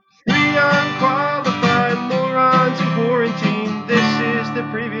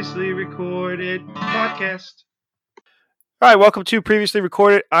Previously Recorded Podcast. All right, welcome to Previously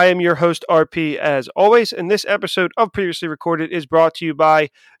Recorded. I am your host, RP, as always, and this episode of Previously Recorded is brought to you by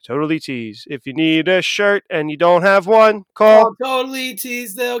Totally Tees. If you need a shirt and you don't have one, call Totally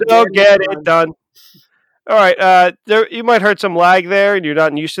Tees. They'll get it done. All right, you might heard some lag there, and you're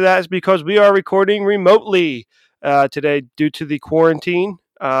not used to that. It's because we are recording remotely today due to the quarantine.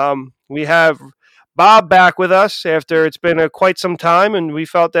 We have Bob back with us after it's been quite some time, and we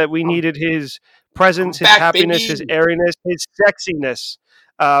felt that we needed his presence, his happiness, his airiness, his sexiness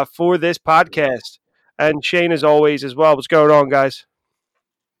for this podcast. And Shane, as always, as well. What's going on, guys?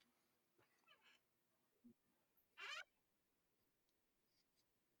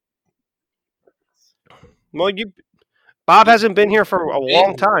 Well, Bob hasn't been here for a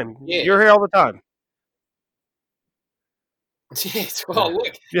long time. Yeah. You're here all the time. Well,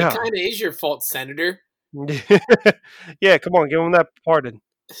 look, it kind of is your fault, Senator. Yeah, come on, give him that pardon.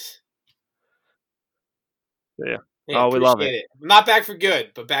 Yeah. Oh, we love it. I'm not back for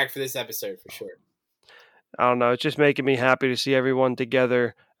good, but back for this episode for sure. I don't know. It's just making me happy to see everyone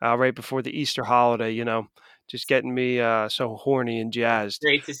together right before the Easter holiday, you know. Just getting me so horny and jazzed.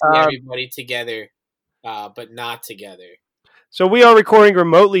 Great to see everybody together, but not together. So we are recording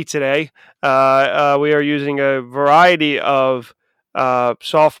remotely today. We are using a variety of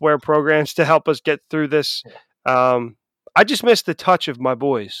software programs to help us get through this. I just miss the touch of my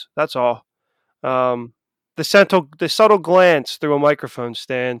boys. That's all. The subtle glance through a microphone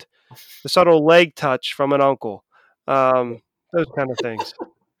stand, the subtle leg touch from an uncle, those kind of things.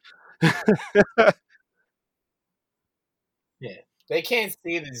 Yeah, they can't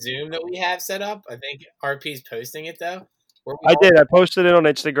see the Zoom that we have set up. I think RP's posting it though. I did. I posted it on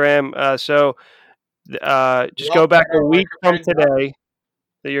Instagram. So just go back a week from today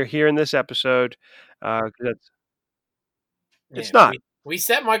that you're hearing this episode. It's not. We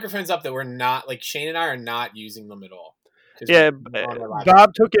set microphones up that we're not, like Shane and I are not using them at all. Yeah,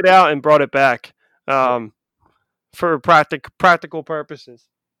 Bob took it out and brought it back for practical purposes.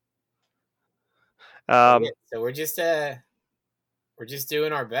 So we're just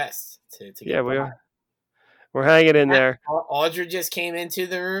doing our best to get we're hanging in there. Audra just came into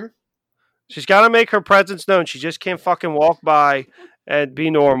the room. She's got to make her presence known. She just can't fucking walk by and be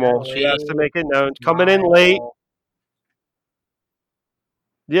normal. She has to make it known. Coming in late.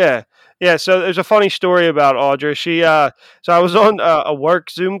 Yeah. So there's a funny story about Audra. So I was on a work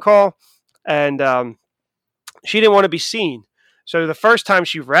Zoom call, and she didn't want to be seen. So the first time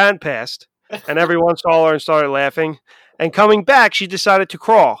she ran past, and everyone saw her and started laughing. And coming back, she decided to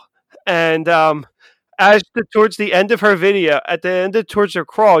crawl. And towards the end of her video, towards her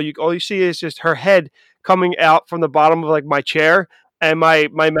crawl, all you see is just her head coming out from the bottom of like my chair. And my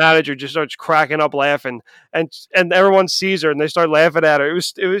manager just starts cracking up laughing, and everyone sees her and they start laughing at her. It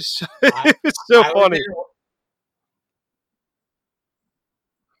was so funny.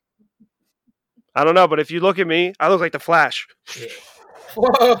 I don't know, but if you look at me, I look like the Flash. Yeah.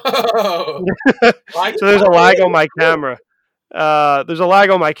 Whoa! So there's a lag on my camera. And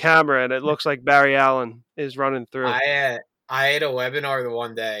it looks like Barry Allen is running through. I had a webinar the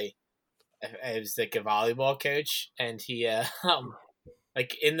one day. I was like a volleyball coach, and he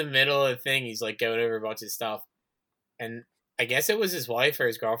like in the middle of the thing, he's like going over a bunch of stuff, and I guess it was his wife or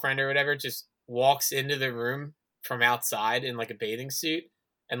his girlfriend or whatever just walks into the room from outside in like a bathing suit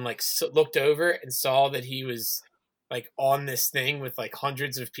and like looked over and saw that he was like on this thing with like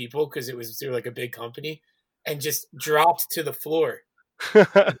hundreds of people because it was through like a big company, and just dropped to the floor,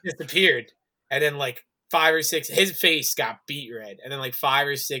 disappeared, and then like 5 or 6, his face got beet red, and then like 5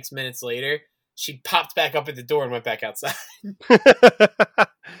 or 6 minutes later, she popped back up at the door and went back outside.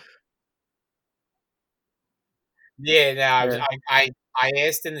 Yeah, no, I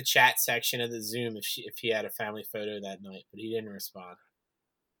asked in the chat section of the Zoom if he had a family photo that night, but he didn't respond.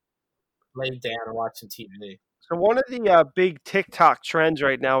 Laid down and watching TV. So one of the big TikTok trends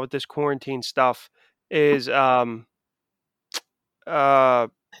right now with this quarantine stuff is why am I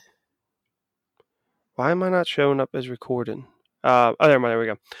not showing up as recording? There we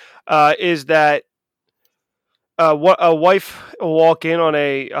go. Is that what a wife will walk in on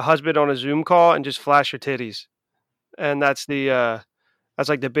a husband on a Zoom call and just flash her titties, and that's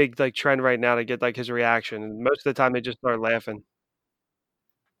like the big like trend right now to get like his reaction. And most of the time they just start laughing.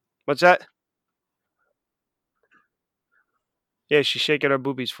 What's that? Yeah, she's shaking her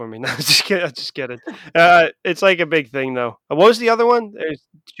boobies for me. No, just kidding. It's like a big thing though. What was the other one?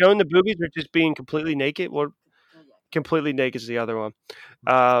 Showing the boobies or just being completely naked? What? Completely naked is the other one.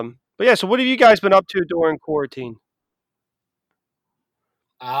 But yeah, so what have you guys been up to during quarantine?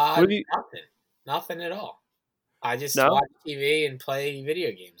 Nothing at all. I just No? watch TV and play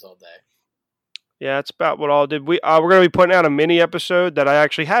video games all day. Yeah, that's about what I'll do. We're going to be putting out a mini episode that I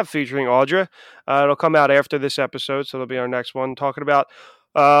actually have featuring Audra. It'll come out after this episode, so it'll be our next one, talking about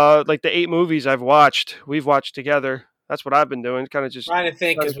like the 8 movies we've watched together. That's what I've been doing, kind of just Trying to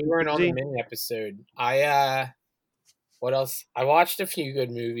think trying because to we keep weren't on the busy. mini episode. What else? I watched a few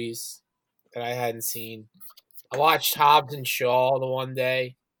good movies that I hadn't seen. I watched Hobbs and Shaw the one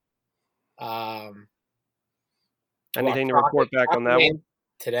day. I Anything watched to report back on that Rocketman one?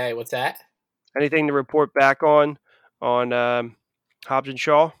 today. What's that? Anything to report back on Hobbs and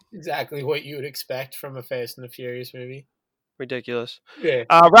Shaw? Exactly what you would expect from a Fast and the Furious movie. Ridiculous. Yeah.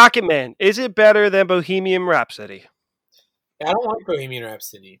 Rocket Man, is it better than Bohemian Rhapsody? I don't like Bohemian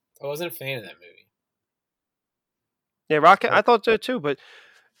Rhapsody. I wasn't a fan of that movie. Yeah, Rocket. I thought so too, but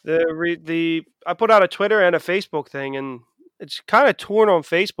I put out a Twitter and a Facebook thing, and it's kind of torn on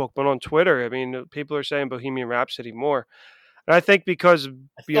Facebook, but on Twitter, I mean, people are saying Bohemian Rhapsody more, and I think because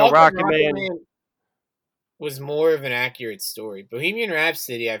Thought that Rocket Man, was more of an accurate story. Bohemian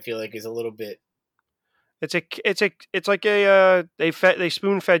Rhapsody, I feel like, is a little bit. it's like they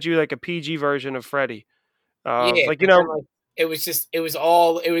spoon fed you like a PG version of Freddie. Yeah, like but then, like, it was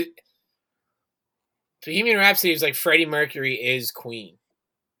Bohemian Rhapsody was like Freddie Mercury is Queen.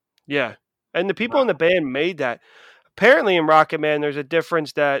 Yeah, and the people in the band made that. Apparently, in Rocket Man, there's a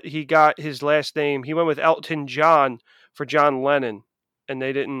difference that he got his last name. He went with Elton John for John Lennon, and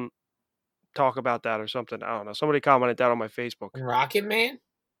they didn't talk about that or something. I don't know. Somebody commented that on my Facebook. Rocket Man?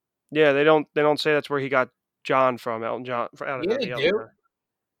 Yeah, they don't say that's where he got John from. Elton John. Yeah, they do.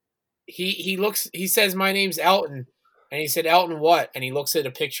 He says my name's Elton, and he said Elton what? And he looks at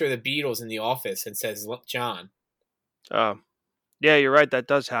a picture of the Beatles in the office and says John. Yeah, you're right. That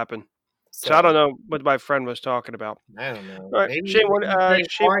does happen. So I don't know what my friend was talking about. I don't know. All right, Maybe Shane, what have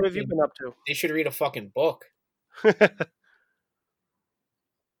you been up to? They should read a fucking book.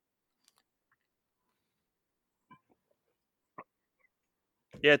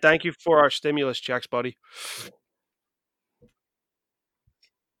 Yeah, thank you for our stimulus checks, buddy.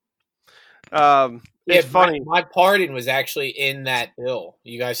 It's funny. My pardon was actually in that bill.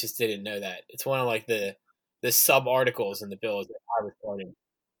 You guys just didn't know that. It's one of like the sub articles in the bill that I was pardoned.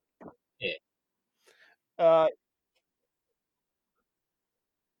 Yeah.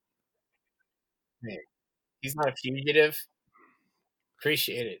 He's not a fugitive.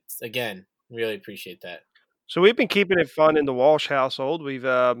 Appreciate it. Again, really appreciate that. So we've been keeping it fun in the Walsh household. We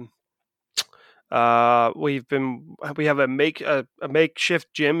have a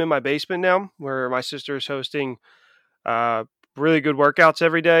makeshift gym in my basement now, where my sister is hosting really good workouts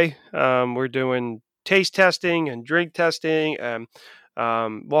every day. We're doing taste testing and drink testing, and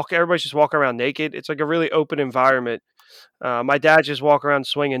everybody's just walking around naked. It's like a really open environment. My dad just walk around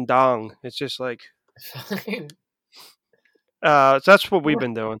swinging dong. It's just like, so that's what we've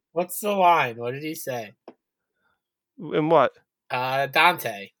been doing. What's the line? What did he say? In what?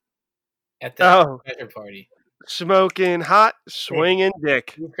 Dante at the pleasure party. Smoking hot, swinging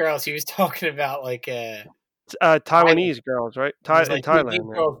dick. These girls, he was talking about like Taiwanese girls, right? In Thailand. These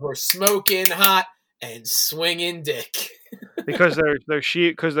girls were smoking hot and swinging dick. Because they're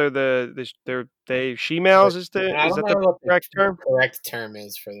she-males is the correct term? The correct term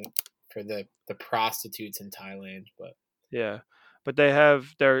is for the prostitutes in Thailand, but yeah. But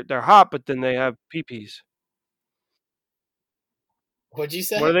they're hot, but then they have peepees. What'd you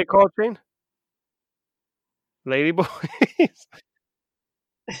say? What are they called, Shane? Lady boys.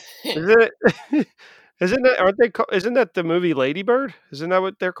 Isn't that the movie Lady Bird? Isn't that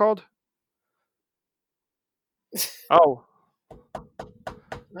what they're called? Oh.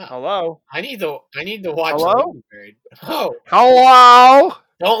 No. Hello. I need to watch Hello? Lady Bird. Oh. Hello.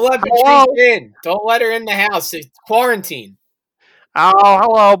 Don't let Patrice in. Don't let her in the house. It's quarantine. Oh,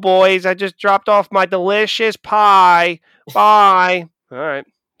 hello, boys. I just dropped off my delicious pie. Bye. All right.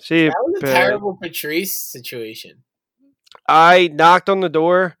 See you. That was a terrible Patrice situation. I knocked on the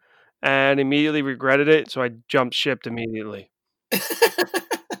door and immediately regretted it, so I jumped ship immediately.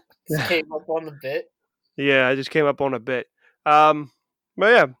 Came up on the bit? Yeah, I just came up on a bit. But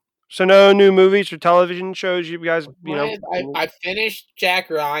yeah. So no new movies or television shows you guys, I finished Jack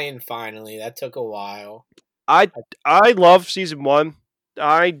Ryan finally. That took a while. I love season 1.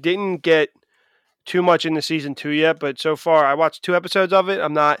 I didn't get too much into season 2 yet, but so far I watched 2 episodes of it.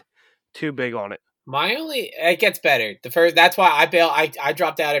 I'm not too big on it. It gets better. That's why I bailed. I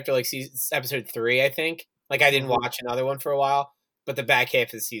dropped out after like episode 3, I think. Like I didn't watch another one for a while, but the back half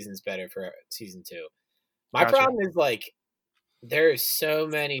of the season's better for season 2. My problem is like there are so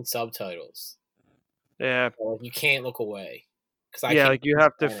many subtitles. Yeah, so, like, you can't look away. Like you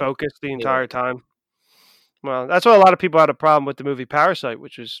have to focus the entire time. Well, that's why a lot of people had a problem with the movie Parasite,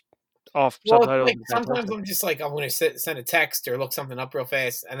 which was off Well, it's subtitled. like sometimes I'm just like I'm going to send a text or look something up real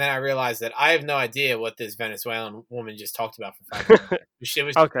fast, and then I realize that I have no idea what this Venezuelan woman just talked about for 5 minutes. She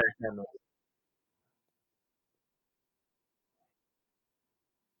was Okay.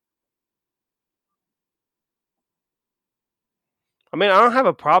 I mean, I don't have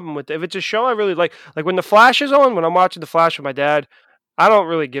a problem with it. If it's a show I really like when The Flash is on, when I'm watching The Flash with my dad, I don't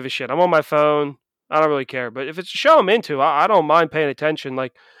really give a shit. I'm on my phone. I don't really care. But if it's a show I'm into, I don't mind paying attention.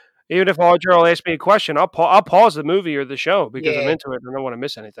 Like, even if Audra will ask me a question, I'll pause the movie or the show because I'm Yeah. into it and I don't want to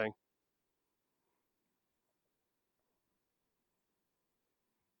miss anything.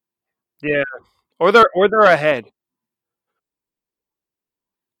 Yeah, or they're ahead.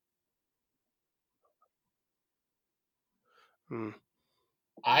 Mm.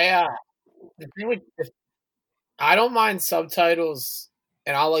 The thing with I don't mind subtitles,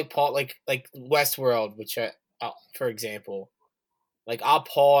 and I'll like pause like Westworld, which for example, like I'll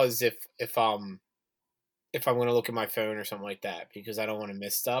pause if I'm going to look at my phone or something like that because I don't want to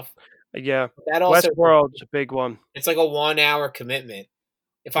miss stuff. Yeah, That also Westworld's a big one. it's like a 1 hour commitment.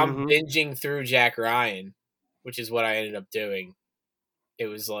 If I'm Mhm. binging through Jack Ryan, which is what I ended up doing, it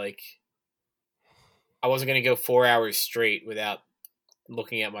was like I wasn't going to go 4 hours straight without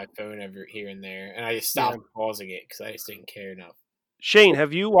looking at my phone every here and there, and I just stopped pausing it because I just didn't care enough. Shane,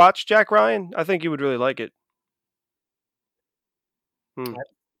 have you watched Jack Ryan? I think you would really like it. Hmm.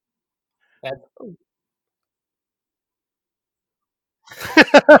 That-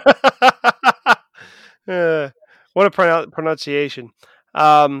 What a pronunciation.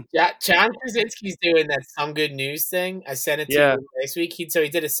 John Krasinski's doing that Some Good News thing. I sent it to Yeah. you last week. He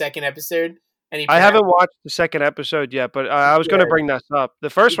did a second episode, and I haven't watched the second episode yet, but I was going to bring this up. The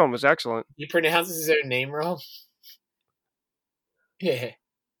first one was excellent. He pronounces his own name wrong. Yeah.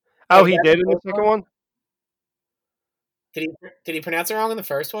 Oh, he did in the second one? Did he pronounce it wrong in the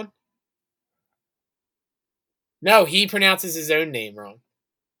first one? No, he pronounces his own name wrong.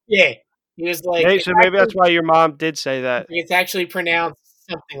 Yeah. He was like, Hey, so maybe that's why your mom did say that. It's actually pronounced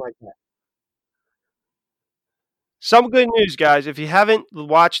something like that. Some good news, guys. If you haven't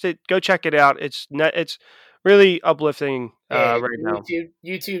watched it, go check it out. It's really uplifting right now.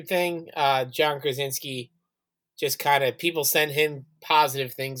 YouTube thing. John Krasinski just kind of people send him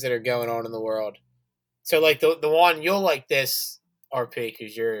positive things that are going on in the world. So like the one you'll like this RP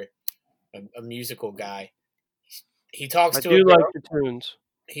because you're a musical guy. He talks to a girl. Like the tunes.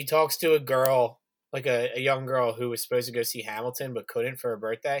 He talks to a girl, like a young girl who was supposed to go see Hamilton but couldn't for her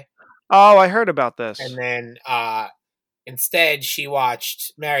birthday. Oh, I heard about this. And then instead she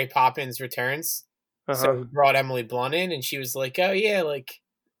watched Mary Poppins Returns. So he brought Emily Blunt in, and she was like, "Oh yeah, like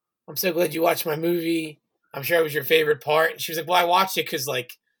I'm so glad you watched my movie. I'm sure it was your favorite part." And she was like, "Well, I watched it because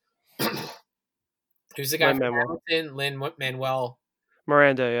like." Who's the guy from Hamilton? Lin-Manuel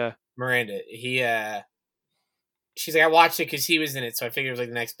Miranda, yeah. She's like, I watched it because he was in it, so I figured it was like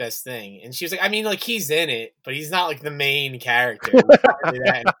the next best thing. And she was like, I mean, like he's in it, but he's not like the main character. He's not really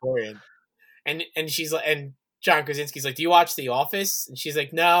that important. And she's like, and John Krasinski's like, do you watch The Office? And she's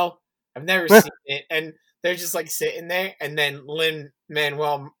like, no, I've never seen it. And they're just like sitting there, and then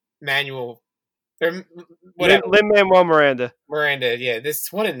Lin-Manuel Miranda, yeah.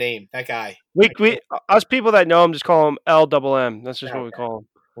 What a name, that guy. We us people that know him just call him LMM. That's just what we call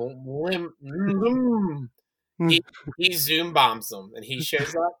him. He Zoom bombs them, and he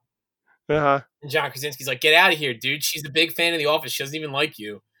shows up. And John Krasinski's like, "Get out of here, dude! She's a big fan of The Office. She doesn't even like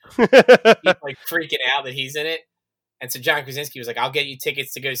you." He's like freaking out that he's in it. And so John Krasinski was like, "I'll get you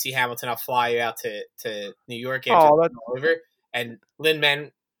tickets to go see Hamilton. I'll fly you out to New York after it's all over." And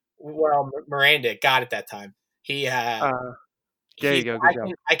Miranda got it that time. There you go.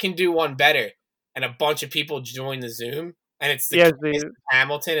 I can do one better. And a bunch of people joined the Zoom, and it's the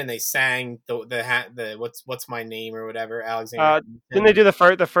Hamilton, and they sang the what's my name or whatever. Alexander. Didn't they do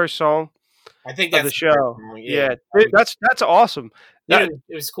the first song? I think that's the show. Yeah, that's awesome. It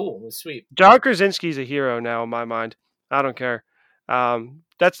was cool. It was sweet. John Krasinski's a hero now in my mind. I don't care.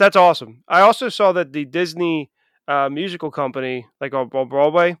 That's awesome. I also saw that the Disney musical company, like on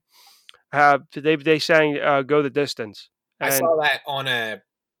Broadway, they sang "Go the Distance." I saw that on a.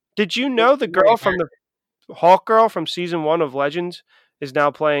 Did you know the girl from the Hawk Girl from season 1 of Legends is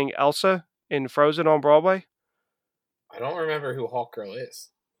now playing Elsa in Frozen on Broadway? I don't remember who Hawk Girl is.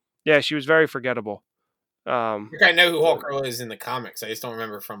 Yeah, she was very forgettable. I think I know who Hawk Girl is in the comics. I just don't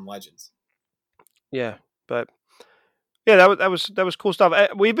remember from Legends. Yeah, but yeah, that was cool stuff.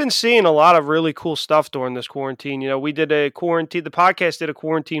 We've been seeing a lot of really cool stuff during this quarantine. You know, we did the podcast did a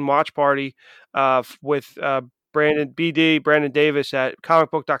quarantine watch party with Brandon Davis at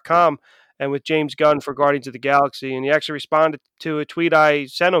comicbook.com, and with James Gunn for Guardians of the Galaxy, and he actually responded to a tweet I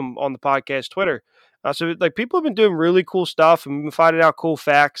sent him on the podcast Twitter. So like people have been doing really cool stuff and been finding out cool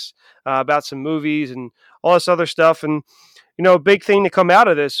facts about some movies and all this other stuff. And a big thing to come out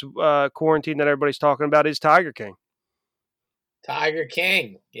of this quarantine that everybody's talking about is Tiger King. Tiger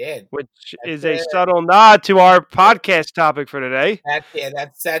King, yeah, which is a subtle nod to our podcast topic for today.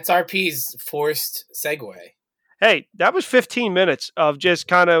 That's RP's forced segue. Hey, that was 15 minutes of just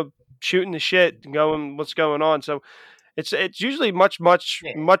kind of shooting the shit and going, what's going on? So it's usually much sooner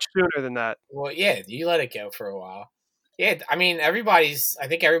than that. Well, yeah, you let it go for a while. Yeah, I mean, I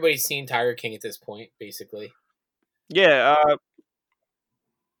think everybody's seen Tiger King at this point, basically. Yeah.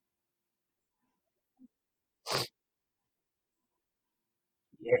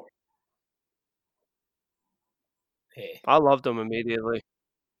 Yeah. Hey. I loved him immediately.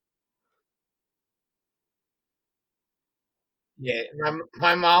 Yeah,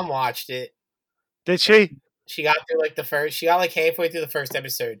 my mom watched it. Did she? She got through she got like halfway through the first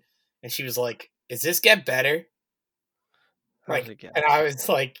episode, and she was like, "Does this get better?" And I was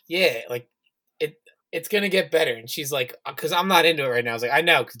like, "Yeah, like it's gonna get better." And she's like, "Because I'm not into it right now." I was like, "I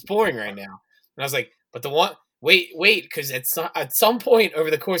know, because it's boring right now." And I was like, "But wait, because at some point over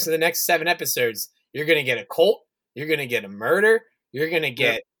the course of the next 7 episodes, you're gonna get a cult, you're gonna get a murder, you're gonna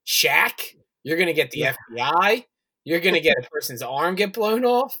get Shaq, you're gonna get the FBI." You're going to get a person's arm get blown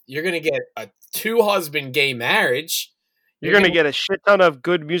off. You're going to get a 2-husband gay marriage. You're going to get a shit ton of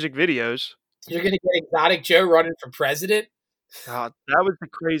good music videos. You're going to get Exotic Joe running for president. God, that was the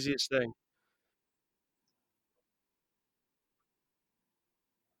craziest thing.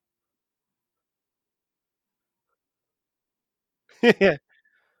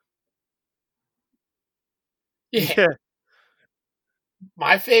 Yeah.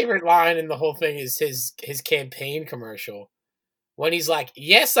 My favorite line in the whole thing is his campaign commercial. When he's like,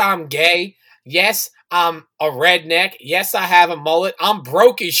 "Yes, I'm gay. Yes, I'm a redneck. Yes, I have a mullet. I'm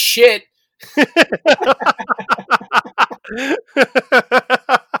broke as shit."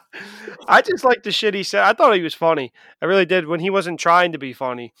 I just like the shit he said. I thought he was funny. I really did. When he wasn't trying to be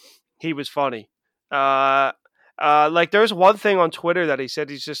funny, he was funny. Like there's one thing on Twitter that he said.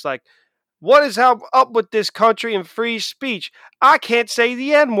 He's just like, "What is up with this country and free speech? I can't say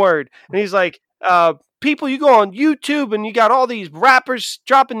the N word." And he's like, "People, you go on YouTube and you got all these rappers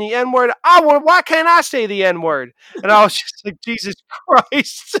dropping the N word. Why can't I say the N word?" And I was just like, Jesus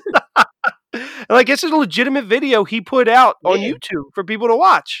Christ. Like it's a legitimate video he put out on YouTube for people to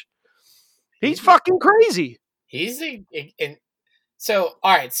watch. He's fucking crazy. So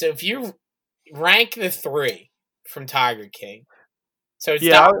all right. So if you rank the 3 from Tiger King, so it's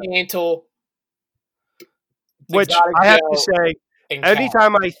Doc Antle, which I have to say,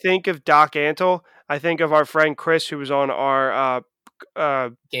 anytime I think of Doc Antle, I think of our friend Chris, who was on our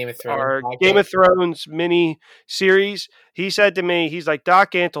Game of Thrones mini series. He said to me, he's like,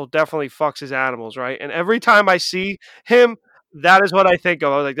 Doc Antle definitely fucks his animals, right? And every time I see him, that is what I think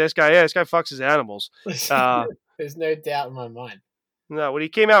of. I was like, this guy fucks his animals. There's no doubt in my mind. No, when he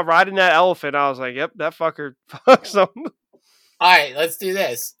came out riding that elephant, I was like, yep, that fucker fucks him. All right, let's do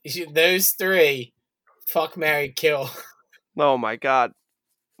this. Those 3, fuck, marry, kill. Oh my God.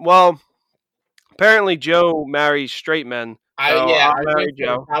 Well, apparently Joe marries straight men. I'll marry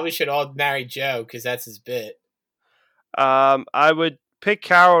Joe. Probably should all marry Joe because that's his bit. I would pick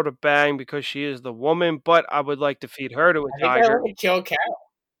Carol to bang because she is the woman, but I would like to feed her to a tiger. I would kill Carol.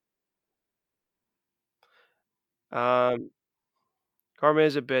 Karma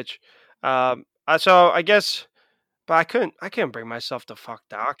is a bitch. So I guess, but I can't bring myself to fuck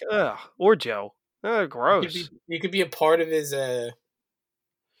Doc. Ugh, or Joe. Gross. You could be a part of his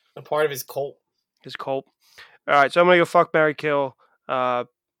cult. His cult. All right, so I'm gonna go fuck, marry, kill.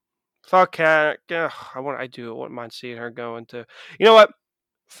 Fuck Cat. I wouldn't mind seeing her going to. You know what?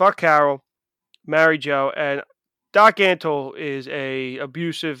 Fuck Carol, marry Joe, and Doc Antle is a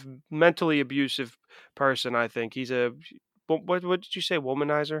mentally abusive person. I think he's a what did you say,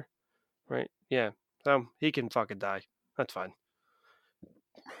 womanizer? Right? Yeah. So he can fucking die. That's fine.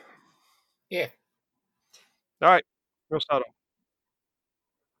 Yeah. All right. Real subtle.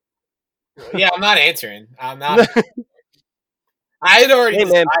 Yeah, I'm not answering. I'm not. I had already. Hey,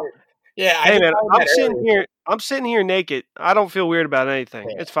 man. Yeah. Hey man, I'm sitting here naked. I don't feel weird about anything.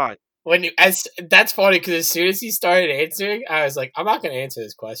 Yeah. It's fine. That's funny because as soon as he started answering, I was like, I'm not going to answer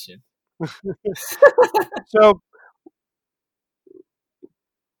this question. So,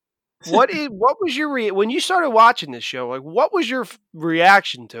 what was your when you started watching this show? Like, what was your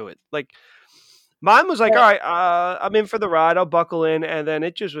reaction to it? Like, mine was like, all right, I'm in for the ride. I'll buckle in, and then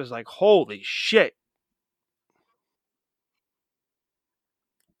it just was like, holy shit.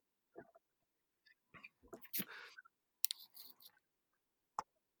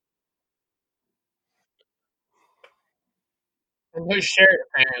 No shirt,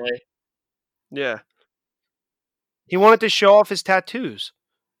 apparently. Yeah. He wanted to show off his tattoos.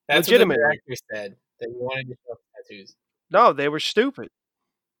 That's what the director said, that he wanted to show off tattoos. No, they were stupid.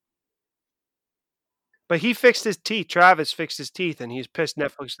 But he fixed his teeth. Travis fixed his teeth, and he's pissed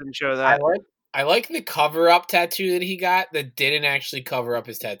Netflix didn't show that. I like the cover-up tattoo that he got that didn't actually cover up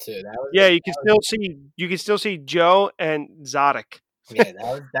his tattoo. You can still see Joe and Zodic. Yeah,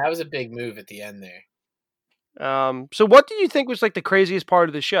 that was a big move at the end there. So what do you think was like the craziest part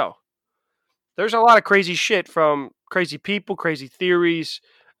of the show? There's a lot of crazy shit, from crazy people, crazy theories,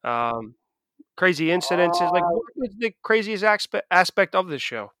 crazy incidences. Like, what was the craziest aspect of this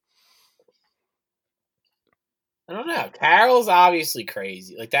show? I don't know. Carol's obviously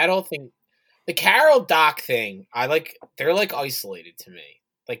crazy. Like, that whole thing. The Carol Doc thing, they're like isolated to me.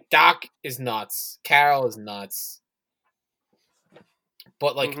 Like, Doc is nuts. Carol is nuts.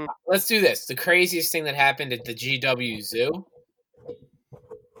 But like, let's do this. The craziest thing that happened at the GW Zoo.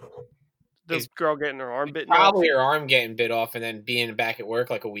 The girl getting her arm bitten probably off. Her arm getting bit off and then being back at work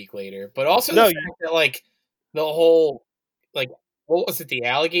like a week later. But also the fact that like the whole, like, what was it, the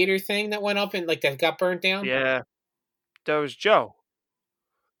alligator thing that went up and like that got burnt down? Yeah. That was Joe.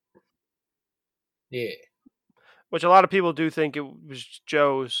 Yeah. Which a lot of people do think it was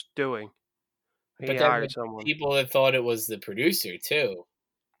Joe's doing. He hired someone. People that thought it was the producer too.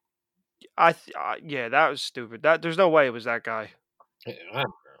 Yeah, that was stupid. There's no way it was that guy. I don't know.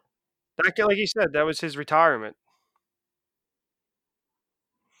 That guy, like you said, that was his retirement.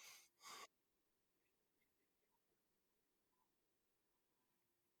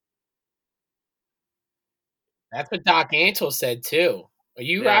 That's what Doc Antle said too. Are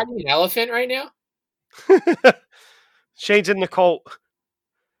you riding an elephant right now? Shane's in the cult.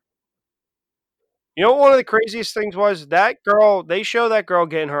 You know what one of the craziest things was? That girl, they show that girl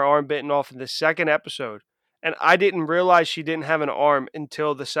getting her arm bitten off in the second episode. And I didn't realize she didn't have an arm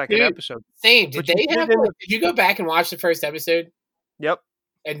until the second episode. Same. Did you go back and watch the first episode? Yep.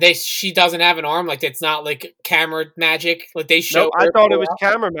 And she doesn't have an arm? Like, it's not like camera magic? Like, they show I thought it was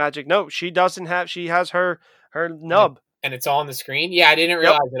camera magic. No, she doesn't have. She has her nub. And it's all on the screen? Yeah, I didn't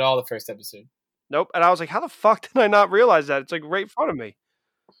realize at all the first episode. Nope. And I was like, how the fuck did I not realize that? It's like right in front of me.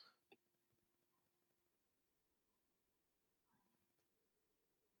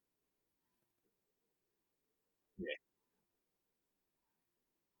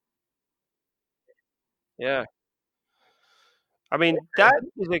 Yeah. I mean, that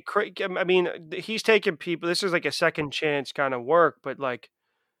is a crazy. I mean, he's taking people. This is like a second chance kind of work, but like,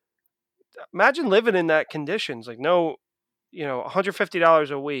 imagine living in that conditions. Like, no,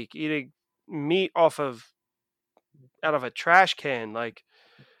 $150 a week, eating meat out of a trash can. Like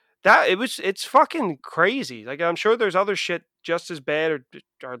that, it's fucking crazy. Like, I'm sure there's other shit just as bad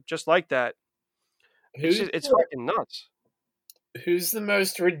or just like that. It's fucking nuts. Who's the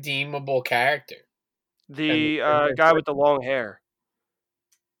most redeemable character? The guy with the long hair.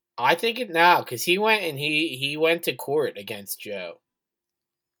 I think it now, because he went to court against Joe.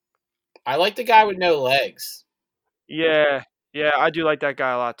 I like the guy with no legs. Yeah, I do like that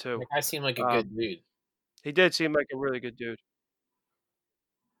guy a lot too. That guy seemed like a good dude. He did seem like a really good dude.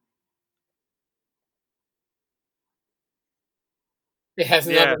 It has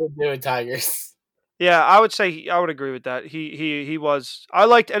nothing to do with Tigers. Yeah, I would say I would agree with that. He was. I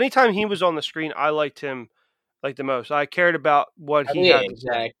liked anytime he was on the screen. I liked him like the most. I cared about what he had to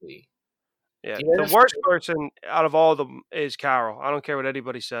say. Yeah, the worst person out of all of them is Carol. I don't care what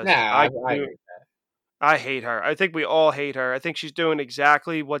anybody says. Nah, I agree with that. I hate her. I think we all hate her. I think she's doing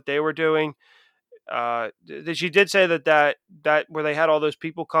exactly what they were doing. She did say that where they had all those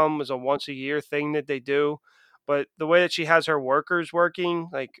people come was a once a year thing that they do, but the way that she has her workers working,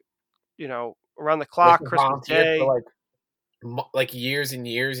 like, around the clock, Christmas Day, for like years and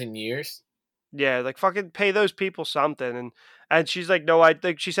years and years. Yeah, like fucking pay those people something, and she's like, no, I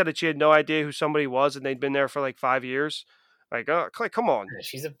think she said that she had no idea who somebody was, and they'd been there for like 5 years. Like, oh, come on,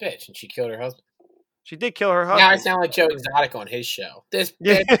 she's a bitch, and she killed her husband. She did kill her husband. Now I sound like Joe Exotic on his show.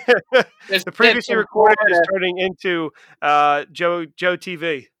 The previously recorded is turning into Joe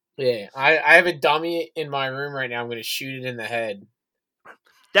TV. Yeah, I have a dummy in my room right now. I'm going to shoot it in the head.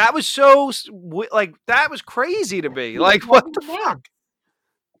 That was that was crazy to me. Like, what the fuck?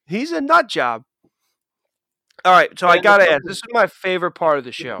 He's a nut job. All right, so I gotta ask. This is my favorite part of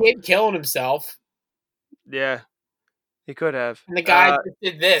the show. The kid killing himself. Yeah, he could have. And the guy just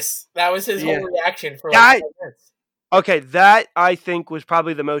did this. That was his whole reaction for like 10 minutes. Okay, that I think was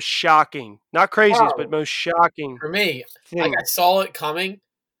probably the most shocking, not craziest, but most shocking for me. Thing. Like, I saw it coming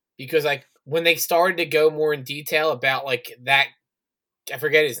because like when they started to go more in detail about like that, I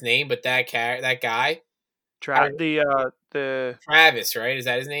forget his name, but that guy, The Travis, right? Is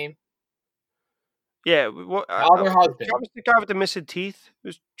that his name? yeah, what Other husband, Travis the guy with the missing teeth? It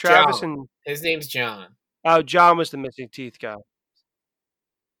was Travis John. and His name's John. John was the missing teeth guy.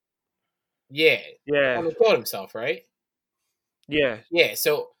 Yeah, Yeah, he killed himself, right? yeah, Yeah.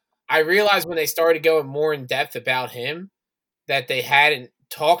 So I realized when they started going more in depth about him that they hadn't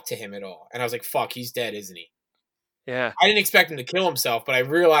talked to him at all, and I was like, "Fuck, he's dead, isn't he?" yeah, I didn't expect him to kill himself, but I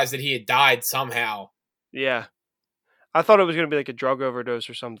realized that he had died somehow. yeah. I thought it was gonna be like a drug overdose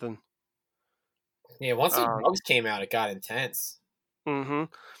or something. Yeah, once the Um, drugs came out, it got intense. mm-hmm.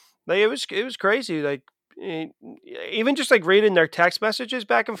 Like it was crazy. Like even just like reading their text messages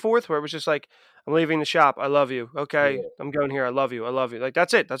back and forth, where it was just like, "I'm leaving the shop. I love you. Okay, Yeah. I'm going here. I love you. I love you." Like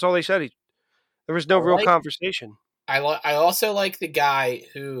that's it. That's all they said. There was no I real like. conversation. I also like the guy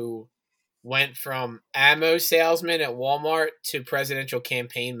who went from ammo salesman at Walmart to presidential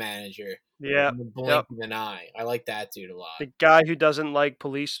campaign manager Yeah. in the Yep. blink of an eye. I like that dude a lot. The guy who doesn't like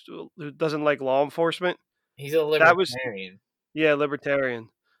police, who doesn't like law enforcement. He's a That was libertarian. yeah, libertarian.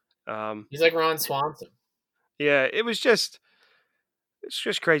 Um, He's like Ron Swanson. yeah, it's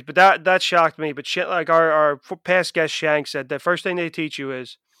just crazy. But that shocked me. But shit, like our past guest Shank said, the first thing they teach you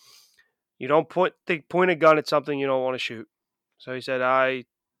is you don't point a gun at something you don't want to shoot. So he said,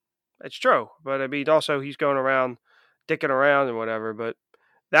 it's true. But I mean, also he's going around dicking around and whatever. But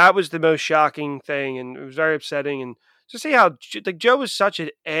that was the most shocking thing, and it was very upsetting. And to see how like Joe was such an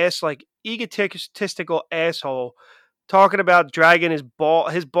ass, like egotistical asshole, talking about dragging his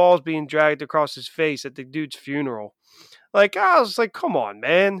balls being dragged across his face at the dude's funeral. Like I was like, come on,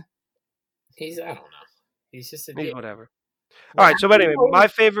 man. I don't know. He's just a He's dick. whatever. All Well, right. So anyway, my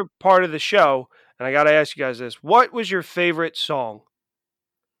favorite part of the show, and I got to ask you guys this: what was your favorite song?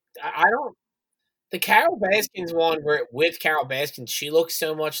 I don't. The Carol Baskins one, where with Carol Baskins, she looks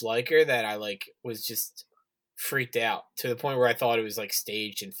so much like her that I like was just freaked out to the point where I thought it was like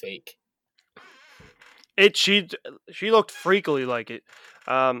staged and fake. It she looked freakily like it.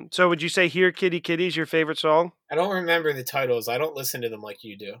 So would you say "Here Kitty Kitty" is your favorite song? I don't remember the titles. I don't listen to them like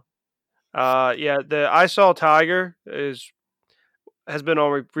you do. Yeah, the "I Saw Tiger" has been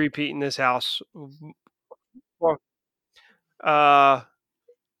on repeat in this house. Well, Uh,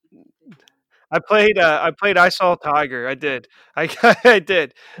 I played "I Saw Tiger." I did. I I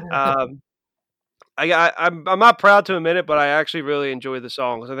did. Um, I'm not proud to admit it, but I actually really enjoy the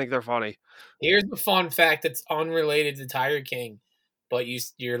songs. I think they're funny. Here's the fun fact that's unrelated to Tiger King, but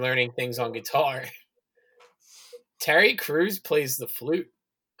you're learning things on guitar. Terry Crews plays the flute.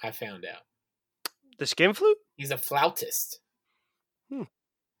 I found out The Skin Flute? he's a flautist. Hmm.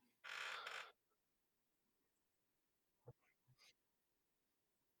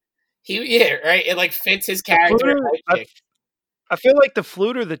 Yeah, right. It like fits his The character. flute. I feel like the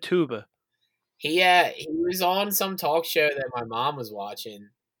flute or the tuba. He was on some talk show that my mom was watching,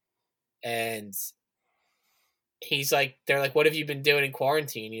 and he's like, they're like, "What have you been doing in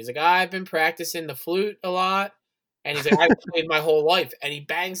quarantine?" He's like, "I've been practicing the flute a lot," and he's like, "I've played my whole life," and he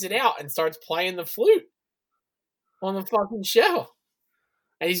bangs it out and starts playing the flute on the fucking show,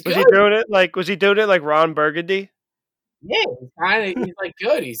 and he's Was good. he doing it like? Was he doing it like Ron Burgundy? Yeah, he's like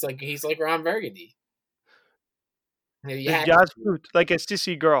good. He's like Ron Burgundy. The jazz flute, like a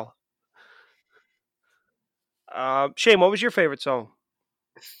sissy girl. Shane, what was your favorite song?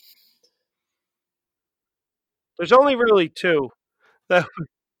 There's only really two. No,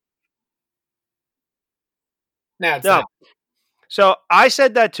 No, it's no. not. So I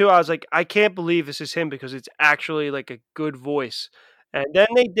said that too. I was like, I can't believe this is him because it's actually like a good voice. And then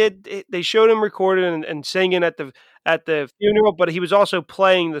they showed him recording and singing at the funeral, but he was also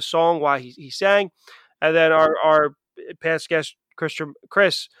playing the song while he sang. And then our past guest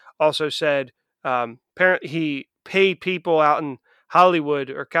Chris also said he paid people out in Hollywood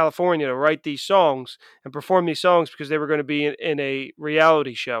or California to write these songs and perform these songs because they were going to be in a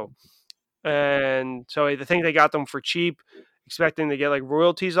reality show. And so I think they got them for cheap, expecting to get like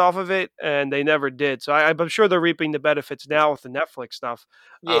royalties off of it, and they never did. So I'm sure they're reaping the benefits now with the Netflix stuff.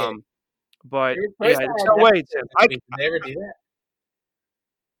 Yeah, But yeah, first I there's had no way Netflix it's him. this week. Did they ever do that?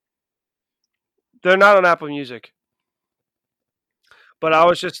 They're not on Apple Music. But I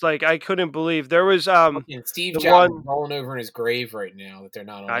was just like, I couldn't believe there was And Steve the Jobs one. is rolling over in his grave right now that they're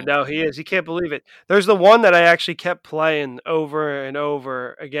not on. I Apple. know he is. He can't believe it. There's the one that I actually kept playing over and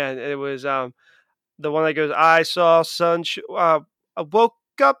over again. It was the one that goes, "I saw I woke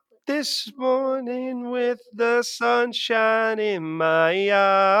up this morning with the sunshine in my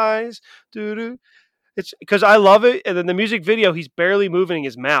eyes." Doo-doo. It's because I love it, and then the music video, he's barely moving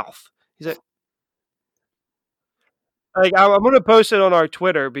his mouth. He's like, Like I'm going to post it on our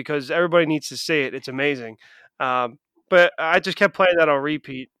Twitter because everybody needs to see it. It's amazing. But I just kept playing that on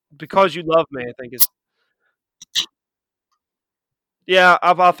repeat because you love me. I think is yeah.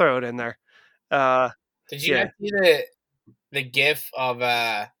 I'll throw it in there. Did you Yeah, guys see the gif of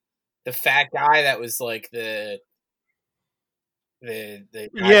the fat guy that was like the guy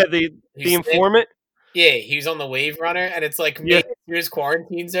yeah. The who's sick? informant. Yeah, he was on the Wave Runner, and it's like Yeah. his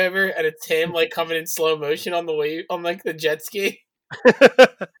quarantine's over, and it's him like coming in slow motion on the wave on like the jet ski.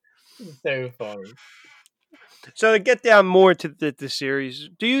 So funny. So to get down more to the series,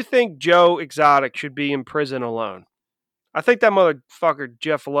 do you think Joe Exotic should be in prison alone? I think that motherfucker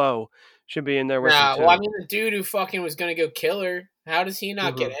Jeff Lowe should be in there with him too. Well, I mean, the dude who fucking was gonna go kill her, how does he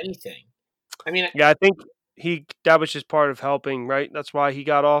not get anything? I mean, yeah, I think that was just part of helping, right? That's why he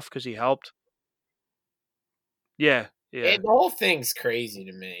got off because he helped. Yeah, yeah. the whole thing's crazy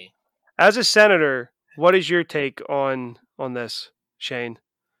to me. As a senator, what is your take on this, Shane?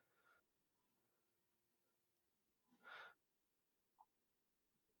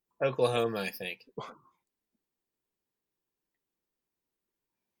 Oklahoma, I think.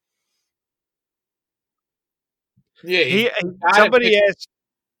 Yeah, somebody asked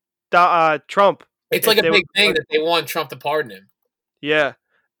Trump. It's like a big thing that they want Trump to pardon him. Yeah,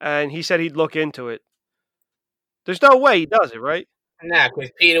 and he said he'd look into it. There's no way he does it, right? Nah, because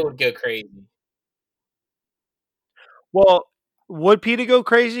PETA would go crazy. Well, would PETA go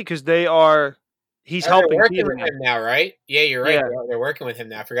crazy? Because he's helping working PETA with him now, right? Yeah, you're right. Yeah. They're working with him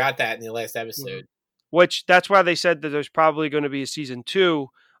now. I forgot that in the last episode. Which that's why they said that there's probably going to be a season 2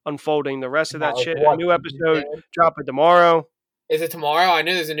 unfolding the rest of that shit. A new episode dropping tomorrow. Is it tomorrow? I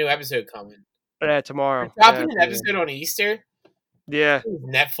know there's a new episode coming. Yeah, tomorrow. They're dropping an episode on Easter. Yeah,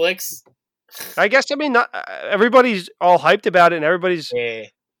 Netflix. I guess not everybody's all hyped about it, and everybody's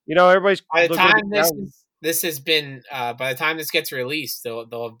everybody's. By the time this has been, by the time this gets released,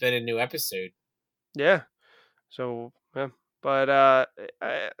 there'll have been a new episode. Yeah. So, yeah. But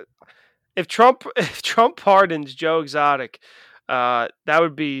if Trump pardons Joe Exotic, that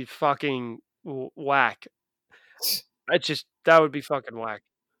would be fucking whack. That would be fucking whack.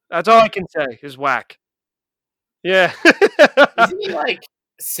 That's all I can say is whack. Yeah. Isn't he like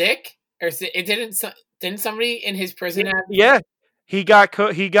sick? Or didn't somebody in his prison have? Yeah, he got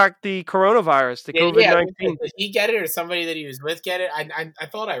the coronavirus, the COVID-19. Did he get it, or somebody that he was with get it? I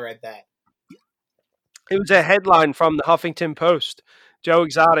thought I read that. It was a headline from the Huffington Post. Joe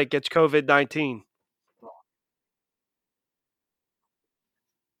Exotic gets COVID-19.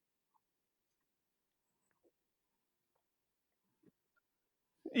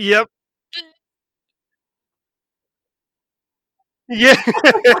 Yep. Yeah.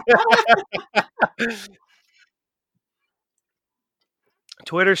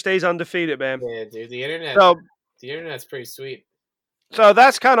 Twitter stays undefeated, man. Yeah, dude. The internet's pretty sweet. So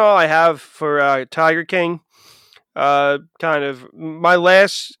that's kind of all I have for Tiger King. Kind of my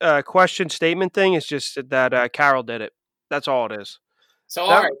last question statement thing is just that Carol did it. That's all it is. So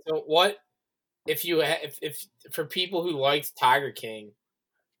all right. So what if for people who liked Tiger King,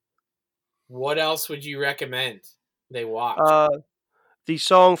 what else would you recommend they watch? The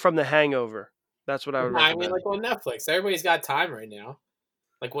song from The Hangover. That's what I would recommend. I mean, like on Netflix. Everybody's got time right now.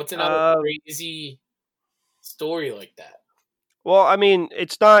 Like, what's another crazy story like that? Well, I mean,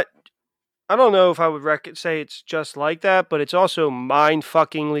 it's not. I don't know if I would say it's just like that, but it's also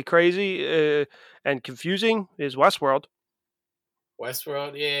mind-fuckingly crazy and confusing. Is Westworld?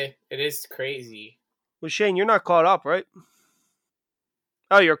 Westworld, yeah, it is crazy. Well, Shane, you're not caught up, right?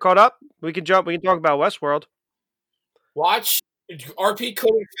 Oh, you're caught up? We can jump. We can talk about Westworld. Watch. RP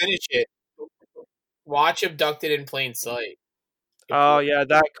couldn't finish it. Watch Abducted in Plain Sight. Oh yeah,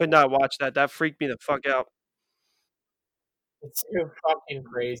 that could not watch that. That freaked me the fuck out. It's so fucking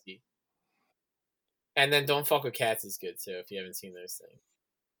crazy. And then Don't Fuck with Cats is good too if you haven't seen those things.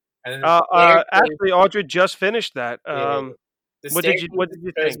 And then actually, Audrey just finished that. What did you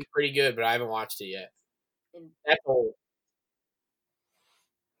think? Pretty good, but I haven't watched it yet. That's old.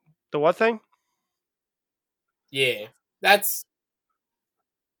 The what thing? Yeah, that's.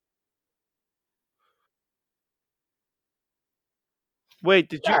 Wait,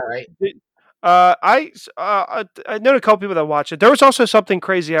 did you? All right. I know a couple people that watched it. There was also something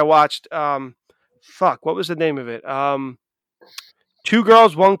crazy I watched. Fuck, what was the name of it? Two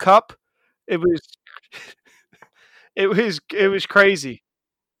Girls, One Cup. It was, it was crazy.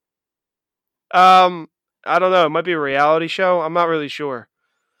 I don't know. It might be a reality show. I'm not really sure.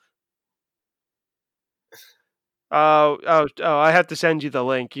 I have to send you the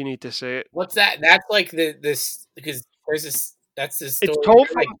link. You need to see it. What's that? That's like this because there's this. That's this story. It's told.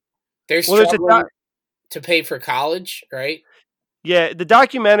 Like, there's to pay for college, right? Yeah, the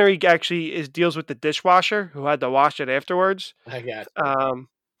documentary actually deals with the dishwasher who had to wash it afterwards. I got And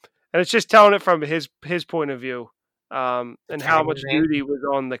it's just telling it from his point of view, and how much Cameraman. duty was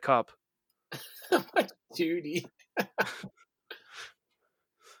on the cup. Duty.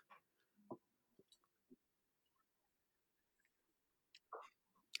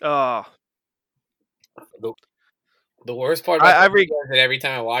 Oh, The worst part about I the video is that every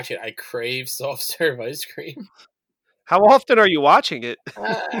time I watch it, I crave soft serve ice cream. how often are you watching it?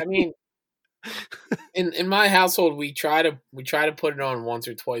 I mean, in my household, we try to put it on once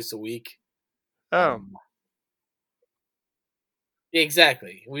or twice a week. Oh,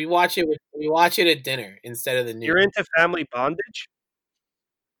 Exactly. We watch it at dinner instead of the news. you're into family bondage?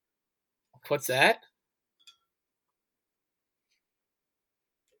 What's that?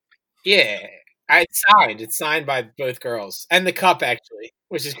 Yeah, it's signed by both girls and the cup actually,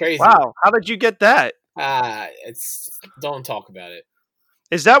 which is crazy. Wow, how did you get that? It's don't talk about it.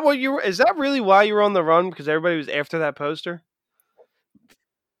 Is that what you were? Is that really why you were on the run? Because everybody was after that poster?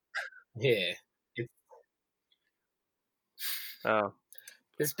 Yeah, Oh,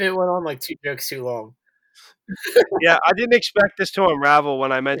 this bit went on like 2 jokes too long. yeah. I didn't expect this to unravel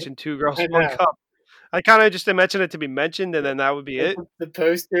when I mentioned two girls, I one know. cup. I kind of just mentioned it to be mentioned, and then that would be it. The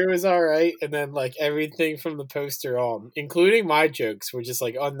poster was all right, and then like everything from the poster on, including my jokes, were just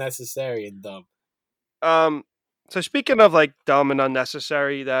like unnecessary and dumb. So speaking of like dumb and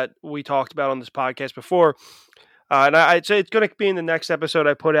unnecessary that we talked about on this podcast before, and I'd say it's going to be in the next episode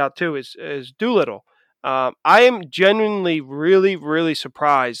I put out too, is Doolittle. I am genuinely really, really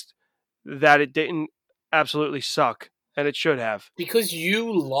surprised that it didn't absolutely suck, and it should have. Because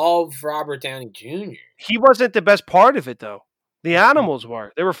you love Robert Downey Jr. He wasn't the best part of it though. The animals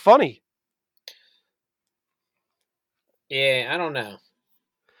were. They were funny. Yeah, I don't know.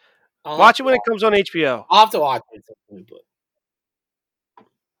 Watch it when it comes on HBO. I'll have to watch it. But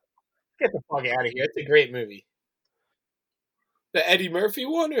get the fuck out of here! It's a great movie. The Eddie Murphy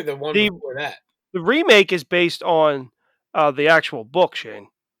one or the one before that? The remake is based on the actual book, Shane.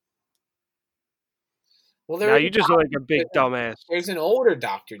 Well, Now you just look like a big dumbass. There's an older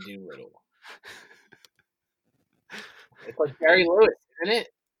Dr. Doolittle. It's like Jerry Lewis, isn't it?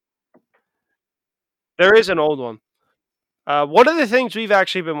 There is an old one. One of the things we've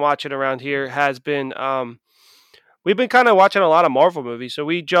actually been watching around here has been we've been kind of watching a lot of Marvel movies. So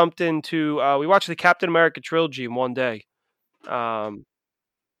we jumped into we watched the Captain America trilogy in one day.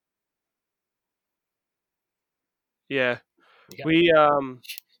 Yeah, we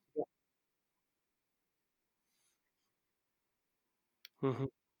mhm.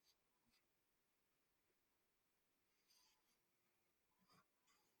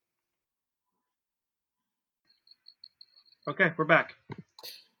 Okay, we're back. All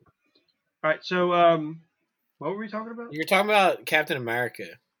right, so what were we talking about? You're talking about Captain America.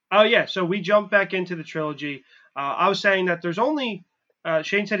 Oh yeah, so we jumped back into the trilogy. I was saying that there's only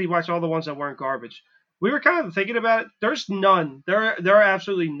Shane said he watched all the ones that weren't garbage. We were kind of thinking about it. There's none. There are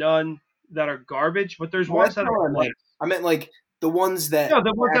absolutely none that are garbage, but there's ones that are. I meant like the ones that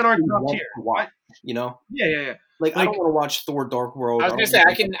the ones that aren't top tier. You know? Yeah. Like I don't want to watch Thor: Dark World. I was gonna say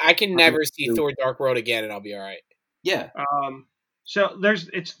I can never see Thor: Dark World again, and I'll be all right. Yeah. So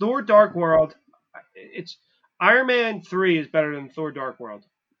it's Thor: Dark World. It's Iron Man 3 is better than Thor: Dark World.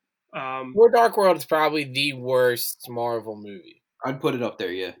 Thor: Dark World is probably the worst Marvel movie. I'd put it up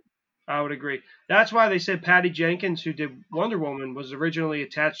there. Yeah. I would agree. That's why they said Patty Jenkins, who did Wonder Woman, was originally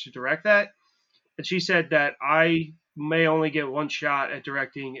attached to direct that, and she said that I may only get one shot at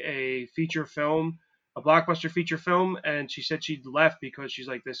directing a feature film, a blockbuster feature film, and she said she left because she's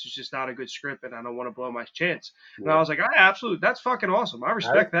like, this is just not a good script, and I don't want to blow my chance. Yeah. And I was like, absolutely, that's fucking awesome. I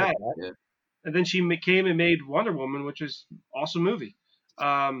respect that. Yeah. And then she came and made Wonder Woman, which is an awesome movie.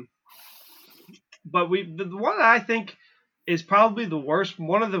 But the one that I think is probably the worst,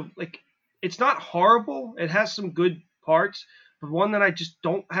 one of the, like, it's not horrible. It has some good parts, but one that I just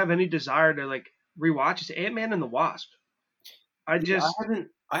don't have any desire to, like, rewatch is Ant-Man and the Wasp. I haven't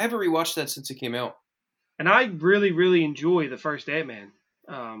rewatched that since it came out. And I really, really enjoy the first Ant-Man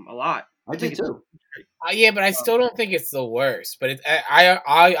a lot. I did too. Yeah, but I still don't think it's the worst. But I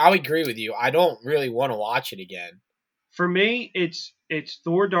agree with you. I don't really want to watch it again. For me, it's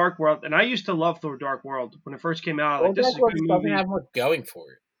Thor: Dark World, and I used to love Thor: Dark World when it first came out. Like, this is a good movie. Doesn't have much going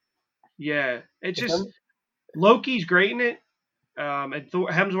for it. Yeah, it's just Loki's great in it, and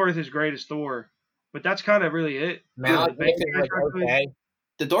Hemsworth is great as Thor, but that's kind of really it.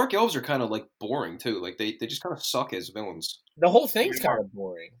 The Dark Elves are kind of like boring too. Like they just kind of suck as villains. The whole thing's kind of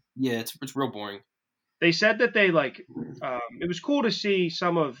boring. Yeah, it's real boring. They said that they like it was cool to see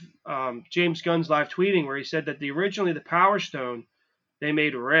some of James Gunn's live tweeting where he said that originally the Power Stone they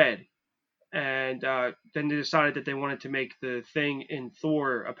made red, and then they decided that they wanted to make the thing in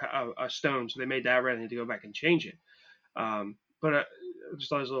Thor a stone, so they made that red and they had to go back and change it. But I just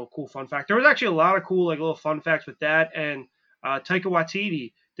thought it was a little cool fun fact. There was actually a lot of cool little fun facts with that, and Taika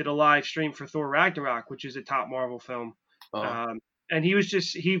Waititi did a live stream for Thor Ragnarok, which is a top Marvel film. And he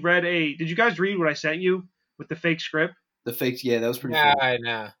read did you guys read what I sent you with the fake script? The fakes, yeah, that was pretty cool.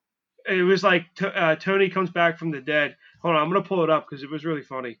 Nah. It was like Tony comes back from the dead. Hold on, I'm going to pull it up because it was really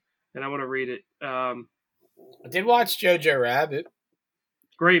funny, and I want to read it. I did watch Jojo Rabbit.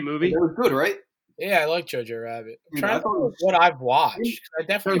 Great movie. It was good, right? Yeah, I like Jojo Rabbit. I'm trying to think what I've watched. I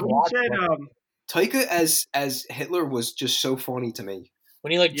definitely watched it. Taika as Hitler was just so funny to me.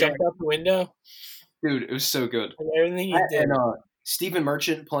 When he jumped out the window? Dude, it was so good. And everything he did. And Stephen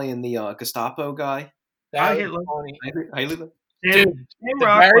Merchant playing the Gestapo guy. That was funny. Dude, the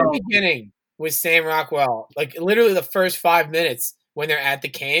very beginning was Sam Rockwell. Like, literally the first 5 minutes when they're at the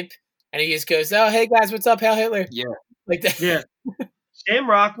camp, and he just goes, "Oh, hey, guys, what's up, Hail Hitler?" Yeah. Like that. Yeah. Sam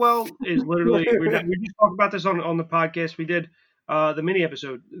Rockwell is literally – we just talked about this on the podcast. We did the mini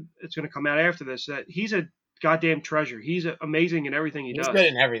episode. It's going to come out after this. That he's a goddamn treasure. He's amazing in everything he does. He's good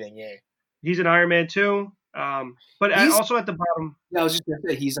in everything, yeah. He's an Iron Man too. But also at the bottom – Yeah, I was just going to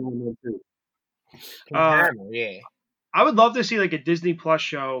say he's an Iron Man too. Yeah. I would love to see like a Disney Plus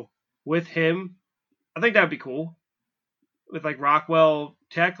show with him. I think that'd be cool. With like Rockwell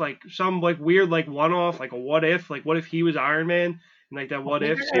Tech, like some like weird like one-off, like a what if he was Iron Man and like that what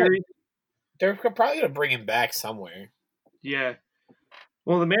if series. They're probably gonna bring him back somewhere. Yeah.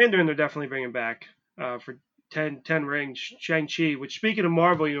 Well, the Mandarin they're definitely bringing back for 10 rings. Shang-Chi. Which speaking of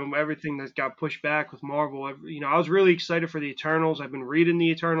Marvel, everything that got pushed back with Marvel. I was really excited for the Eternals. I've been reading the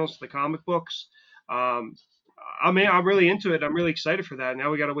Eternals, the comic books. I'm really into it. I'm really excited for that.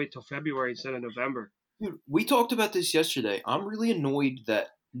 Now we got to wait till February instead of November. Dude, we talked about this yesterday. I'm really annoyed that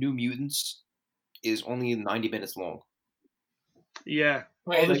New Mutants is only 90 minutes long. Yeah.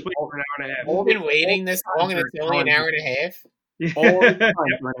 Wait, this week for an hour and a half. We've been waiting this long and it's only an hour and a half? All the time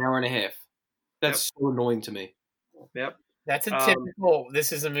for an hour and a half. That's so annoying to me. Yep. That's a typical,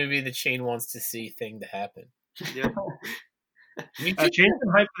 this is a movie that Shane wants to see thing to happen. Yep. Shane's been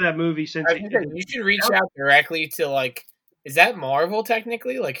hyped for that movie since. You should reach out directly to is that Marvel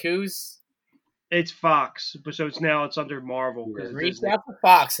technically? Who's? It's Fox, but so it's under Marvel. Reach out to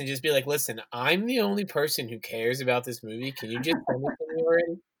Fox and just be like, listen, I'm the only person who cares about this movie. Can you just send it to me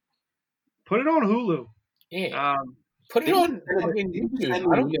already? Put it on Hulu. Yeah. Put it on YouTube.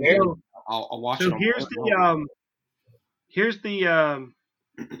 I don't care. I'll watch it. So here's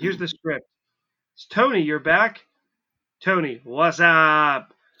the script. It's Tony, you're back. Tony, what's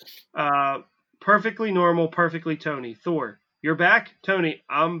up? Perfectly normal, perfectly Tony. Thor, you're back. Tony,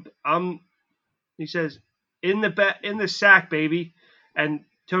 I'm. He says, in the sack, baby. And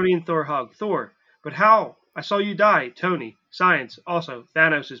Tony and Thor hug. Thor, but how? I saw you die. Tony, science. Also,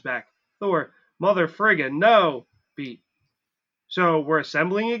 Thanos is back. Thor, mother friggin' no. Beat. So we're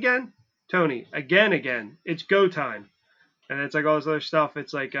assembling again. Tony, again. It's go time. And it's like all this other stuff.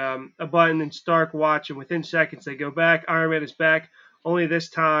 It's like a button and Stark watch, and within seconds they go back. Iron Man is back. Only this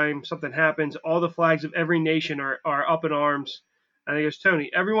time something happens. All the flags of every nation are up in arms. And he goes,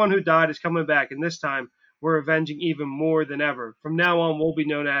 Tony, everyone who died is coming back, and this time we're avenging even more than ever. From now on, we'll be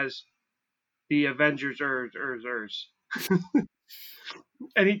known as the Avengers.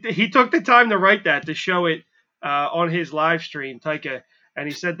 And he took the time to write that, to show it on his live stream, Taika. And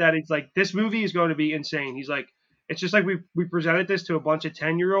he said that he's like, this movie is going to be insane. He's like, it's just like we presented this to a bunch of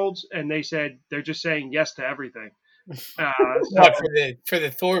 10-year-olds, and they said they're just saying yes to everything. For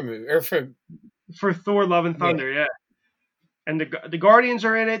the Thor movie, or for Thor: Love and Thunder, yeah. And the Guardians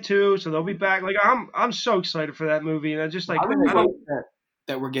are in it too, so they'll be back. Like I'm so excited for that movie, and I just like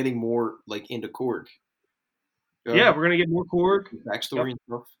that we're getting more into Korg. Yeah, we're gonna get more Korg backstory and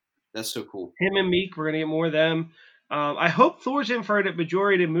stuff. That's so cool. Him and Meek, we're gonna get more of them. I hope Thor's in for a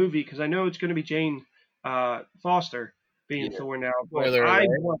majority of the movie because I know it's gonna be Jane Foster being Thor now. But I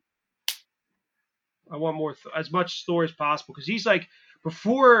want more as much Thor as possible because he's like.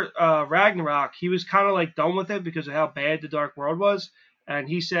 Before Ragnarok, he was kind of done with it because of how bad the Dark World was. And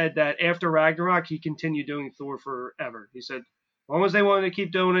he said that after Ragnarok, he continued doing Thor forever. He said, as long as they wanted to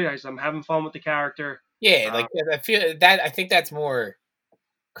keep doing it, I'm having fun with the character. Yeah, I feel that. I think that's more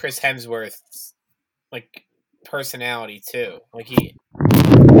Chris Hemsworth's personality too. He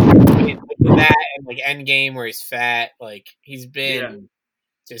that and Endgame where he's fat. He's been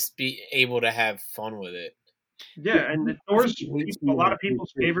just be able to have fun with it. Yeah, and the Thor's a lot of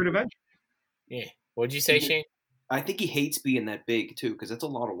people's favorite Avenger. Yeah. What'd you say, Shane? I think he hates being that big too, because that's a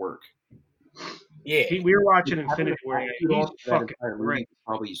lot of work. Yeah. We were watching Having Infinity a War. tattooed He's on that fucking entire movie great. is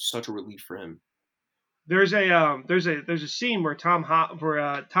probably such a relief for him. There's a scene where Tom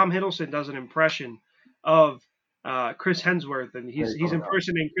Hiddleston does an impression of Chris Hemsworth, and he's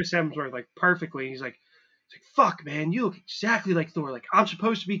impersonating Chris Hemsworth like perfectly. He's like, "Fuck, man, you look exactly like Thor. Like I'm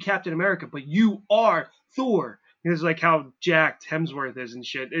supposed to be Captain America, but you are Thor." It's like how jacked Hemsworth is and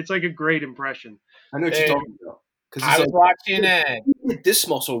shit. It's like a great impression. I know what you're talking about. Because I was watching this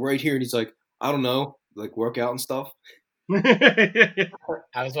muscle right here, and he's like, I don't know, like work out and stuff. I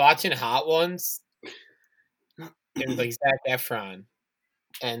was watching Hot Ones. It was like Zac Efron,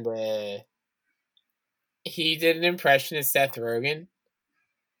 and he did an impression of Seth Rogen,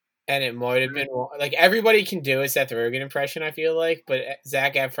 and it might have been like everybody can do a Seth Rogen impression. I feel like, but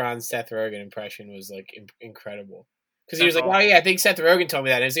Zac Efron's Seth Rogen impression was like incredible because he was like, "Oh yeah, I think Seth Rogen told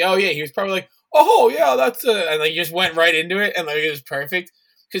me that." And it's like, "Oh yeah," he was probably like, "Oh yeah, that's," and like he just went right into it, and like it was perfect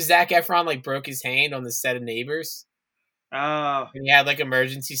because Zac Efron like broke his hand on the set of Neighbors. Oh. And he had like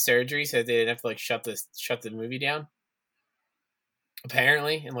emergency surgery, so they didn't have to like shut the movie down.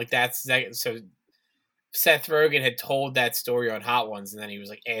 Apparently, and like that's so. Seth Rogen had told that story on Hot Ones, and then he was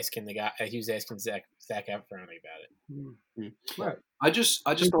like asking the guy. He was asking Zac Efron about it. Mm-hmm. Right. I just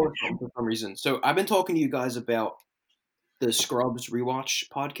thought of something for some reason. So I've been talking to you guys about the Scrubs rewatch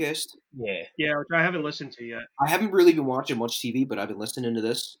podcast. Yeah, which I haven't listened to yet. I haven't really been watching much TV, but I've been listening to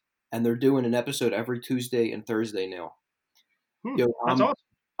this, and they're doing an episode every Tuesday and Thursday now. Yo, That's awesome.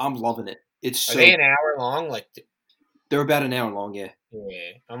 I'm loving it. It's Are they an hour long? Like they're about an hour long. Yeah.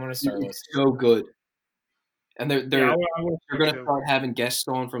 Yeah, I'm gonna start listening. It's so good. And they're I gonna start having guests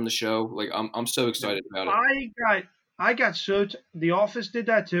on from the show. Like I'm so excited about it. I got so The Office did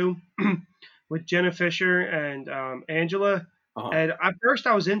that too, with Jenna Fisher and Angela. Uh-huh. And at first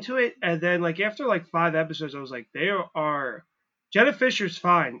I was into it, and then like after like 5 episodes, I was like, Jenna Fisher's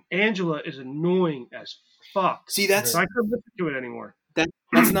fine. Angela is annoying as fuck. See, so I couldn't listen to it anymore.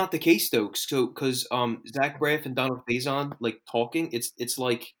 That's not the case though. So because Zach Braff and Donald Faison like talking, it's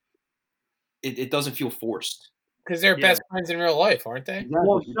like it doesn't feel forced. Because they're best friends in real life, aren't they?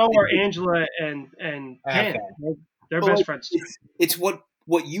 Well, so are Angela and Pam. They're best friends. It's what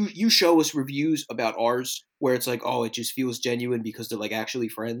you show us reviews about ours where it's like, oh, it just feels genuine because they're like actually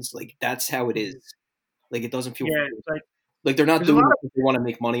friends. Like that's how it is. Like it doesn't feel like they're not doing it because they want to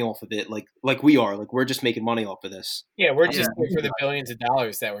make money off of it. Like we are. Like we're just making money off of this. Yeah, we're just here for the billions of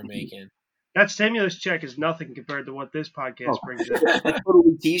dollars that we're making. That stimulus check is nothing compared to what this podcast brings in. That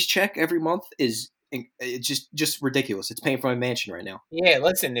Totally Tease check every month is it's just ridiculous. It's paying for my mansion right now. Yeah,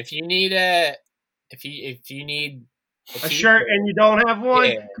 listen, if you need a shirt and you don't have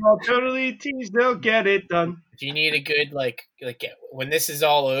one, call Totally Tease. They'll get it done. If you need a good like when this is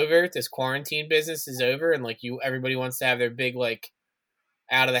all over, this quarantine business is over, and like everybody wants to have their big like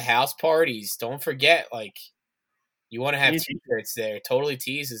out of the house parties. Don't forget, like you want to have t-shirts there. Totally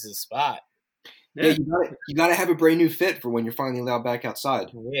Tease is the spot. Yeah, you gotta have a brand new fit for when you're finally allowed back outside.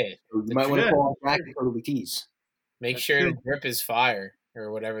 Yeah, so you might want to call back and Totally Tease. Make sure the drip is fire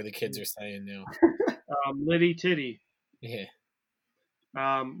or whatever the kids are saying now. Liddy titty. Yeah.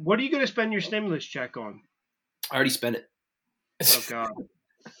 What are you going to spend your stimulus check on? I already spent it. Oh God,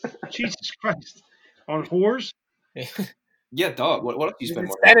 Jesus Christ! On whores? Yeah, dog. What else do you spend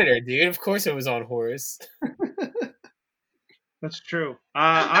more? Senator, dude. Of course it was on whores. That's true.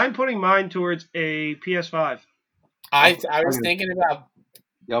 I'm putting mine towards a PS5. I was thinking about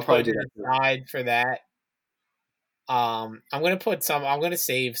I'll probably do that aside for that. I'm gonna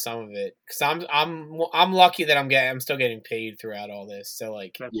save some of it because I'm lucky that I'm still getting paid throughout all this. So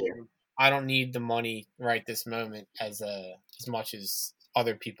like, I don't need the money right this moment as much as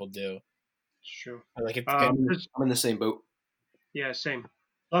other people do. It's true. Like I'm in the same boat. Yeah, same.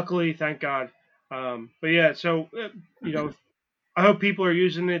 Luckily, thank God. But yeah, so I hope people are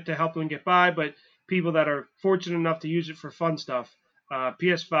using it to help them get by, but people that are fortunate enough to use it for fun stuff,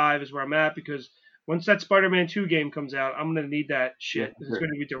 PS5 is where I'm at because once that Spider-Man 2 game comes out, I'm going to need that shit. It's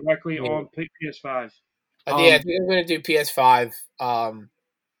going to be directly on PS5. I think I'm going to do PS5. I'm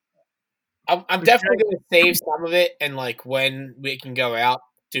definitely going to save some of it and like when we can go out,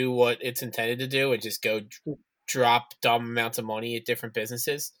 do what it's intended to do and just go drop dumb amounts of money at different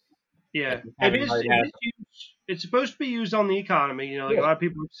businesses. Yeah, it's supposed to be used on the economy. A lot of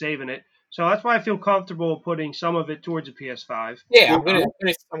people are saving it, so that's why I feel comfortable putting some of it towards a PS5. Yeah, I'm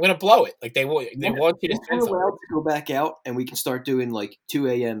gonna blow it. Like they want you to spend something. To go back out, and we can start doing like 2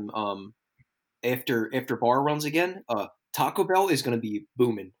 a.m. After bar runs again. Taco Bell is gonna be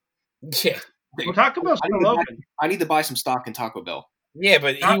booming. Yeah, well, Taco Bell's still open. I need to buy some stock in Taco Bell. Yeah,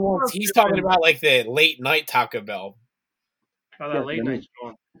 but he's talking about like the late night Taco Bell. Oh, that late night's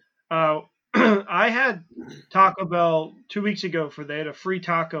gone. I had Taco Bell 2 weeks ago they had a free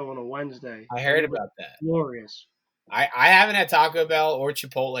taco on a Wednesday. I heard about that. Glorious. I haven't had Taco Bell or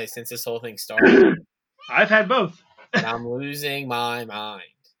Chipotle since this whole thing started. I've had both. And I'm losing my mind.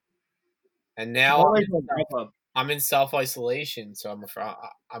 And now I'm in self-isolation, so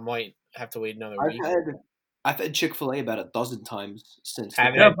I might have to wait another week. I've had Chick-fil-A about a dozen times since.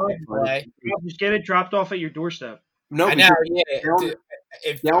 Chick-fil-A. Just get it dropped off at your doorstep. No, I know. Yeah,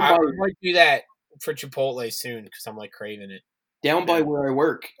 I might do that for Chipotle soon because I'm like craving it. Down by where I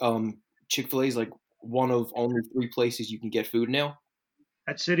work, Chick-fil-A is like one of only 3 places you can get food now.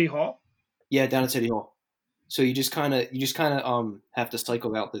 At City Hall? Yeah, down at City Hall. So you just kind of have to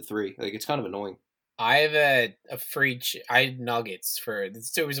cycle out the 3. Like it's kind of annoying. I have a free. I had nuggets for.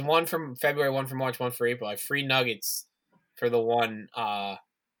 So it was one from February, one from March, one for April. I have free nuggets for the one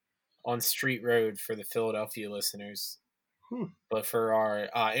on Street Road for the Philadelphia listeners, but for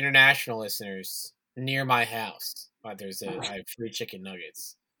our international listeners near my house, I have free chicken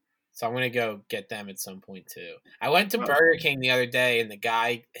nuggets. So I'm gonna go get them at some point too. I went to Burger King the other day, and the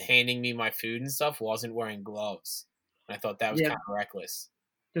guy handing me my food and stuff wasn't wearing gloves. I thought that was kind of reckless.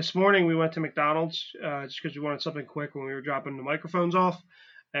 This morning we went to McDonald's just because we wanted something quick when we were dropping the microphones off,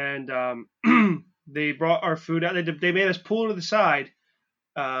 and they brought our food out. They made us pull to the side,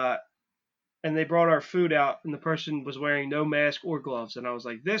 and they brought our food out, and the person was wearing no mask or gloves, and I was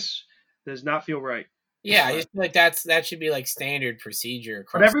like, "This does not feel right." Yeah, I just feel like that should be like standard procedure.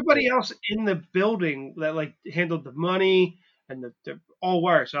 But everybody else in the building that like handled the money and the all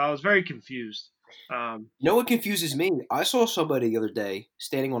were, so I was very confused. You know what confuses me? I saw somebody the other day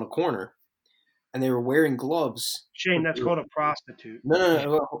standing on a corner, and they were wearing gloves. Shane, that's called a prostitute.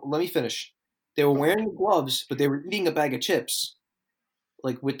 No. Let me finish. They were wearing gloves, but they were eating a bag of chips,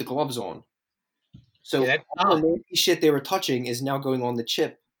 like with the gloves on. So all the nasty shit they were touching is now going on the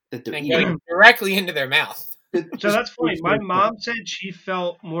chip that they're eating. Going directly into their mouth. So that's funny. My mom said she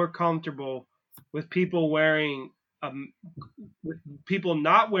felt more comfortable with people with people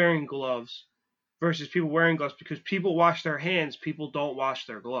not wearing gloves versus people wearing gloves because people wash their hands, people don't wash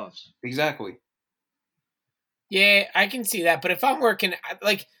their gloves. Exactly. Yeah, I can see that. But if I'm working,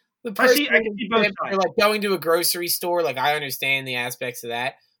 like the person I can see both sides. Like going to a grocery store, like I understand the aspects of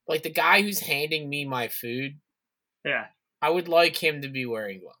that. But like the guy who's handing me my food, yeah, I would like him to be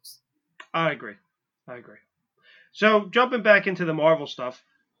wearing gloves. I agree. So jumping back into the Marvel stuff,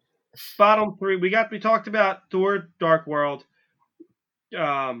 bottom 3, we talked about Thor: Dark World,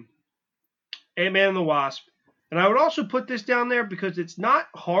 Ant-Man and the Wasp, and I would also put this down there because it's not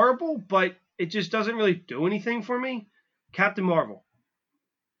horrible, but it just doesn't really do anything for me. Captain Marvel.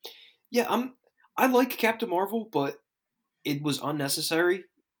 Yeah, I like Captain Marvel, but it was unnecessary.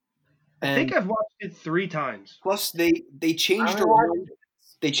 I think I've watched it 3 times. Plus, they changed around.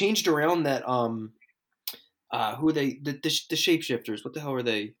 They changed around that who are they? The shapeshifters. What the hell are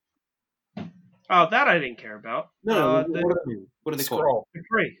they? Oh, that I didn't care about. No, what are they called? The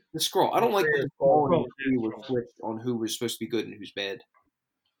Kree. The Skrull. I don't like the Skrull were switched on who was supposed to be good and who's bad.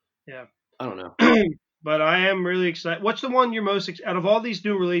 Yeah. I don't know. But I am really excited. What's the one you're most excited out of all these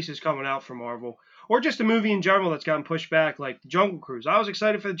new releases coming out from Marvel? Or just a movie in general that's gotten pushed back, like the Jungle Cruise. I was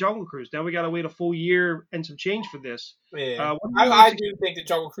excited for the Jungle Cruise. Now we got to wait a full year and some change for this. Yeah, I do think the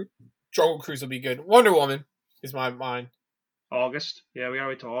Jungle Cruise will be good. Wonder Woman is my mind. August. Yeah, we got to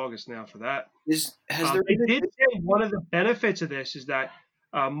wait till August now for that. They did say one of the benefits of this is that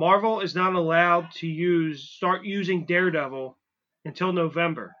Marvel is not allowed to start using Daredevil until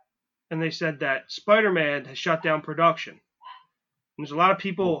November. And they said that Spider-Man has shut down production. And there's a lot of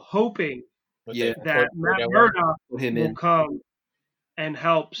people hoping that Matt Murdock will come and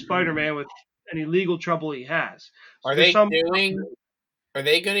help Spider-Man with any legal trouble he has. So are they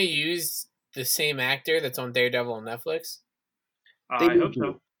going to use the same actor that's on Daredevil on Netflix? I hope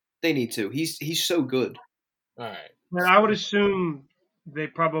so. They need to. He's so good. All right. But I would assume they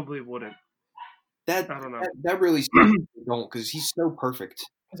probably wouldn't. I don't know. That really don't because he's so perfect.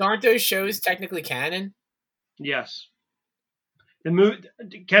 Aren't those shows technically canon? Yes.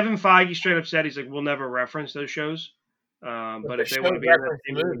 Kevin Feige straight up said he's like, we'll never reference those shows. But if they want to be in that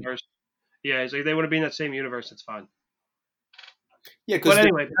same universe, he's like, they want to be in that same universe, that's fine. Yeah, because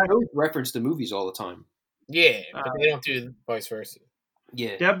anyway, they reference the movies all the time. Yeah, but they don't do vice versa.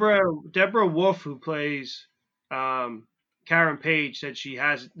 Yeah. Deborah Wolf, who plays Karen Page, said she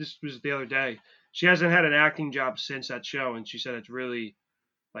has. This was the other day. She hasn't had an acting job since that show, and she said it's really,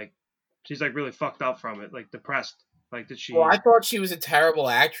 she's really fucked up from it, depressed. Like that she. Well, I thought she was a terrible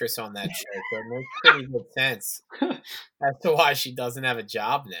actress on that show, so it makes pretty good sense as to why she doesn't have a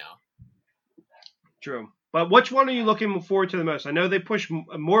job now. True. But which one are you looking forward to the most? I know they push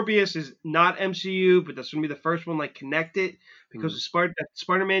Morbius is not MCU, but that's going to be the first one like connected because of that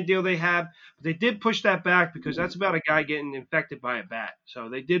Spider-Man deal they have. But they did push that back because that's about a guy getting infected by a bat. So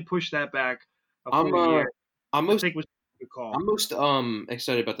they did push that back a full year. I think it was a good call. I'm most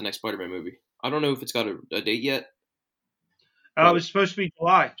excited about the next Spider-Man movie. I don't know if it's got a date yet. It was supposed to be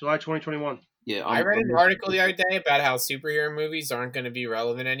July 2021. Yeah, I read an article the other day about how superhero movies aren't going to be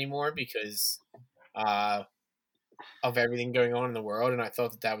relevant anymore because of everything going on in the world, and I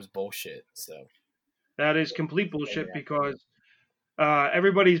thought that was bullshit. So that is complete bullshit because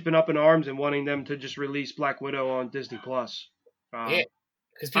everybody's been up in arms and wanting them to just release Black Widow on Disney Plus. Yeah,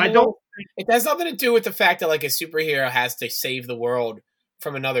 because it has nothing to do with the fact that like a superhero has to save the world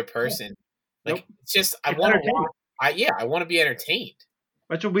from another person. Like it's just I want to be entertained.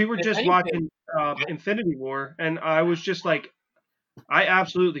 That's what we were just watching Infinity War, and I was just like, I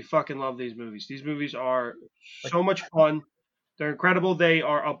absolutely fucking love these movies. These movies are so much fun. They're incredible. They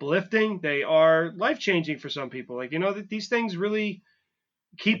are uplifting. They are life-changing for some people. Like, these things really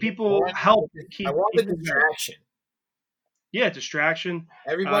keep people keep I want the distraction. Yeah, distraction.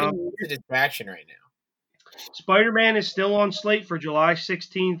 Everybody needs a distraction right now. Spider-Man is still on slate for July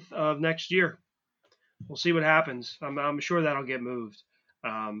 16th of next year. We'll see what happens. I'm sure that'll get moved.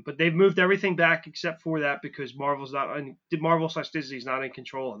 But they've moved everything back except for that because Marvel/Disney's not in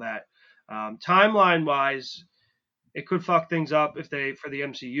control of that. Timeline-wise, it could fuck things up for the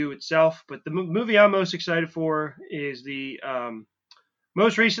MCU itself. But the movie I'm most excited for is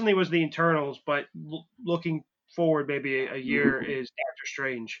most recently was the Eternals, but looking forward maybe a year is Doctor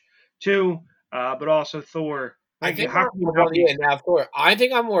Strange 2, but also Thor. I think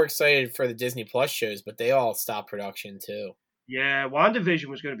I'm more excited for the Disney Plus shows, but they all stopped production too. Yeah, WandaVision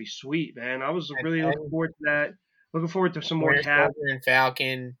was going to be sweet, man. I was really looking forward to that. Looking forward to some more Cap and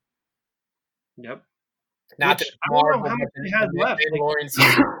Falcon. Yep. Not that I don't know how much they had left.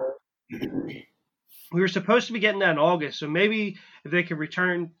 We were supposed to be getting that in August, so maybe if they could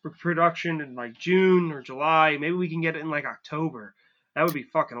return for production in like June or July, maybe we can get it in like October. That would be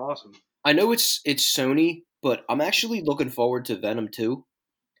fucking awesome. I know it's Sony, but I'm actually looking forward to Venom 2,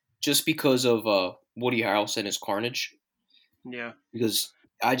 just because of Woody Harrelson as Carnage. Yeah, because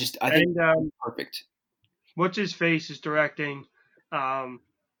I think it's perfect. What's his face is directing. Andy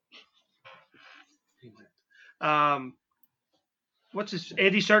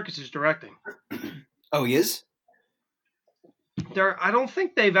Serkis is directing. Oh, he is? I don't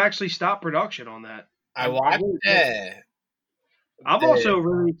think they've actually stopped production on that. I watched it. I'm also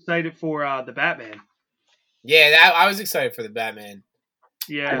really excited for the Batman. Yeah, I was excited for the Batman.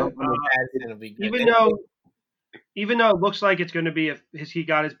 Yeah, even though it looks like it's going to be he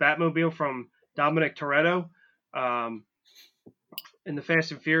got his Batmobile from Dominic Toretto in the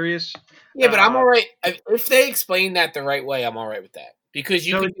Fast and Furious. Yeah, but I'm all right. If they explain that the right way, I'm all right with that. Because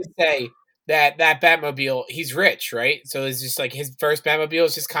you can just say that Batmobile, he's rich, right? So it's just like his first Batmobile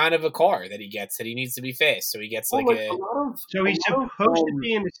is just kind of a car that he gets that he needs to be fast. So he gets so he's supposed to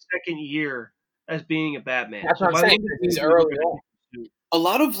be in his second year as being a Batman. That's what I'm saying. He's early on. A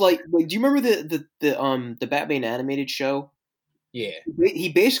lot of like, do you remember the Batman animated show? Yeah. He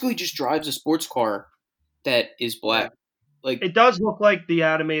basically just drives a sports car that is black. Like it does look like the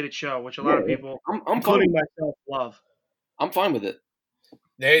animated show, which a lot of people, including myself, love. I'm fine with it.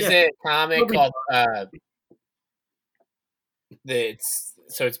 There's a comic called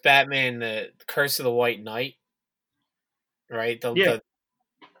it's Batman, the Curse of the White Knight, right? Yep,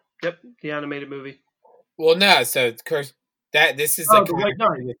 the animated movie. Well, no, so Curse. This is the White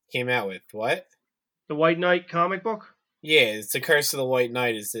Knight that came out with what? The White Knight comic book? Yeah, it's the Curse of the White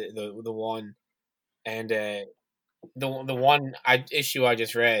Knight is the one, and the one issue I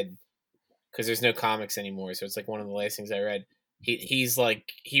just read because there's no comics anymore, so it's like one of the last things I read. He's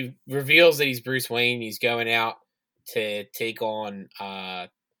like he reveals that he's Bruce Wayne. He's going out to take on I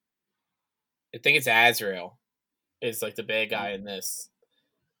think it's Azrael is like the bad guy in this,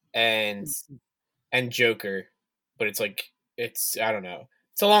 and Joker, but it's like. I don't know.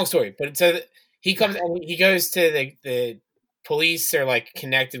 It's a long story, but he comes and he goes to the police are like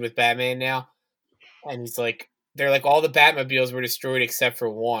connected with Batman now, and he's like, they're like all the Batmobiles were destroyed except for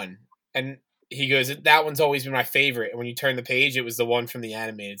one, and he goes, that one's always been my favorite. And when you turn the page, it was the one from the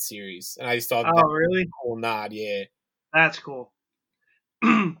animated series, and I just thought, oh really? Cool nod, yeah, that's cool.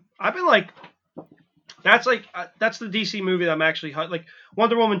 I've been like. That's the DC movie that I'm actually like.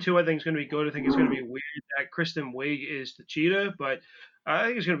 Wonder Woman 2, I think is going to be good. I think it's going to be weird that Kristen Wiig is the Cheetah, but I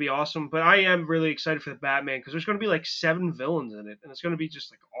think it's going to be awesome. But I am really excited for the Batman because there's going to be like 7 villains in it, and it's going to be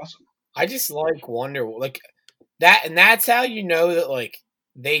just like awesome. I just like Wonder like that, and that's how you know that like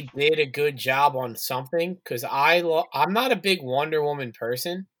they did a good job on something. Because I'm not a big Wonder Woman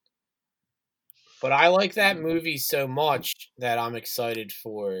person, but I like that movie so much that I'm excited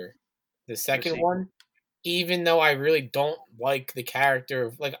for the second one. Even though I really don't like the character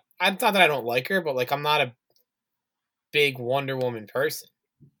of like, I'm not that I don't like her, but like I'm not a big Wonder Woman person.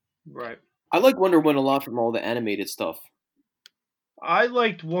 Right. I like Wonder Woman a lot from all the animated stuff. I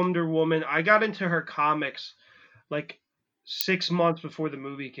liked Wonder Woman. I got into her comics like 6 months before the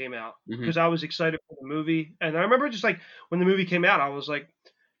movie came out because I was excited for the movie. And I remember just like when the movie came out, I was like,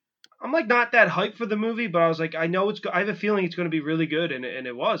 I'm like not that hyped for the movie, but I was like, I know I have a feeling it's going to be really good, and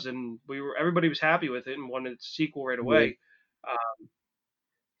it was, and everybody was happy with it and wanted a sequel right away.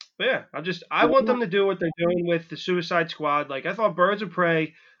 But yeah, I want them to do what they're doing with the Suicide Squad. Like I thought, Birds of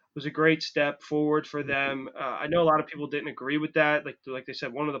Prey was a great step forward for them. I know a lot of people didn't agree with that. Like they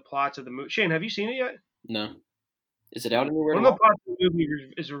said, one of the plots of the movie. Shane, have you seen it yet? No. Is it out anywhere? One of the plots of the movie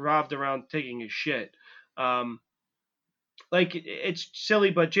is revolved around taking his shit. Like it's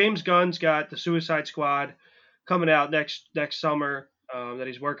silly, but James Gunn's got the Suicide Squad coming out next summer that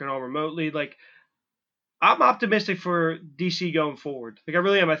he's working on remotely. Like I'm optimistic for DC going forward. Like I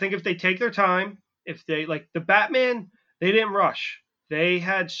really am. I think if they take their time, if they like the Batman, they didn't rush. They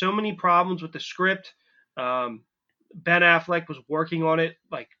had so many problems with the script. Ben Affleck was working on it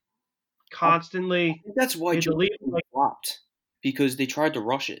like constantly. I think that's why Justice League flopped, because they tried to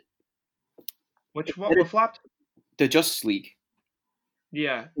rush it. What flopped? The Justice League.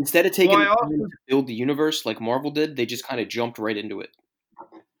 Yeah. Instead of taking time to build the universe like Marvel did, they just kind of jumped right into it.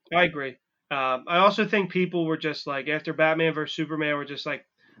 I agree. I also think people were just like, after Batman vs. Superman, were just like,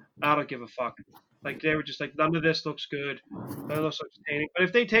 I don't give a fuck. Like, they were just like, none of this looks good. None of this looks entertaining. But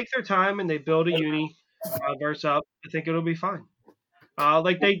if they take their time and they build a universe up, I think it'll be fine.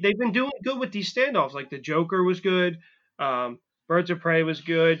 Like, they've been doing good with these standoffs. Like, the Joker was good. Birds of Prey was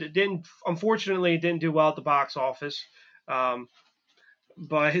good. Unfortunately, it didn't do well at the box office.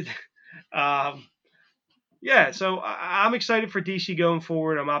 But yeah, so I'm excited for DC going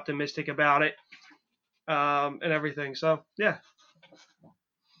forward. I'm optimistic about it and everything. So, yeah.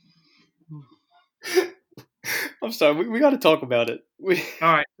 I'm sorry. We got to talk about it. All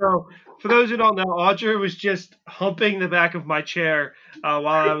right. So, for those who don't know, Audra was just humping the back of my chair while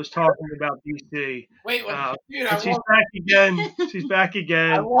I was talking about DC. Wait, dude, she's back again. She's back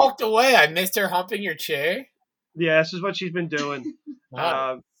again. I walked away. I missed her humping your chair. Yeah, this is what she's been doing.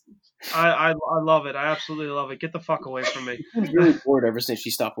 I love it. I absolutely love it. Get the fuck away from me. She's been really bored ever since she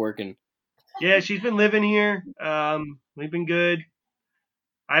stopped working. Yeah, she's been living here. We've been good.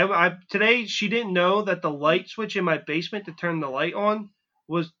 Today she didn't know that the light switch in my basement to turn the light on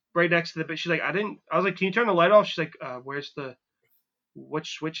was right next to the bed. She's like, I was like, can you turn the light off? She's like,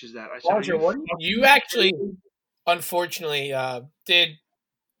 which switch is that? I said, Roger, you actually, unfortunately, did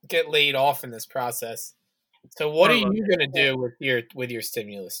get laid off in this process. So what are you going to do with your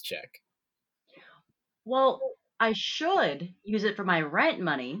stimulus check? Well, I should use it for my rent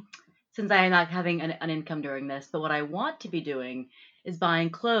money since I am not having an income during this. But what I want to be doing is buying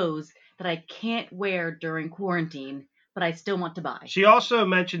clothes that I can't wear during quarantine, but I still want to buy. She also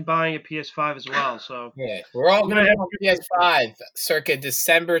mentioned buying a PS5 as well. So yeah, we're all going to have a PS5 circa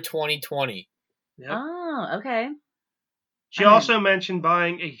December 2020. Yep. Oh, okay. She also mentioned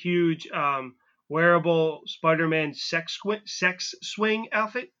buying a huge wearable Spider-Man sex swing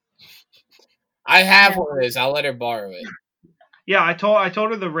outfit. I have one of those. I'll let her borrow it. Yeah, I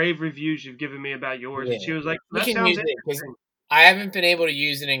told her the rave reviews you've given me about yours, and she was like, "That sounds interesting." I haven't been able to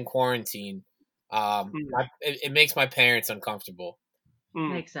use it in quarantine. It makes my parents uncomfortable.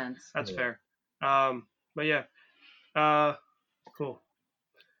 Makes sense. That's fair. But yeah, cool.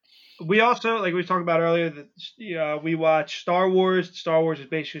 We also, like we were talking about earlier, that we watch Star Wars. Star Wars is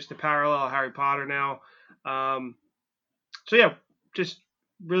basically just a parallel of Harry Potter now. So yeah, just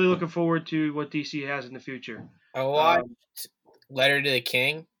really looking forward to what DC has in the future. I watched Letter to the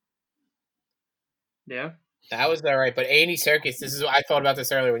King. Yeah. That was all right, but Andy Serkis, I thought about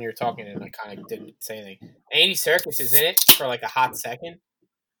this earlier when you were talking, and I kind of didn't say anything. Andy Serkis is in it for like a hot second,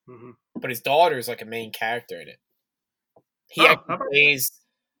 but his daughter is like a main character in it. He actually plays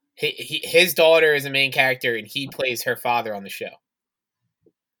his daughter is a main character, and he plays her father on the show.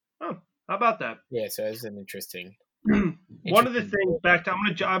 Oh, how about that? Yeah, so it's an interesting. One of the things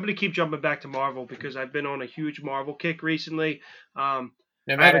I'm gonna keep jumping back to Marvel because I've been on a huge Marvel kick recently.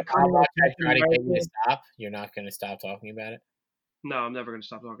 No matter how much I try to get you to stop, you're not going to stop talking about it? No, I'm never going to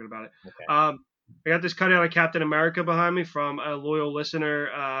stop talking about it. Okay. I got this cutout of Captain America behind me from a loyal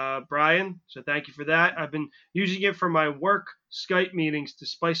listener, Brian. So thank you for that. I've been using it for my work Skype meetings to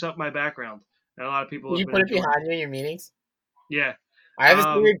spice up my background, and a lot of people You have been put it enjoying behind you in your meetings? Yeah. I have this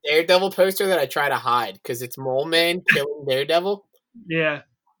weird Daredevil poster that I try to hide because it's Mole Man killing Daredevil. Yeah.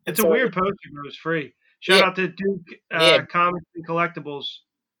 It's a weird poster, but it was free. Shout out to Duke Comics and Collectibles.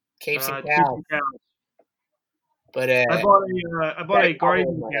 Capes and Cows. But I bought a Guardians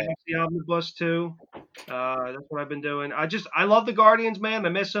of the Galaxy omnibus too. That's what I've been doing. I love the Guardians, man. I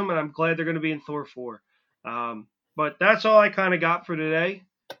miss them, and I'm glad they're going to be in Thor 4. But that's all I kind of got for today.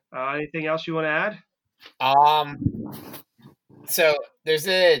 Anything else you want to add? So there's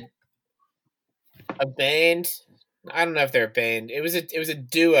a band. I don't know if they're a band. It was a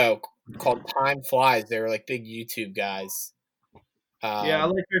duo called Time Flies. They were like big YouTube guys. I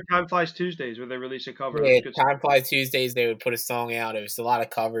like their Time Flies Tuesdays where they release a cover. Yeah, Time Flies Tuesdays, they would put a song out. It was a lot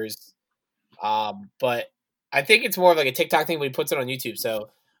of covers. But I think it's more of like a TikTok thing, but he puts it on YouTube. So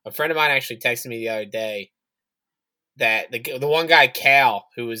a friend of mine actually texted me the other day that the one guy, Cal,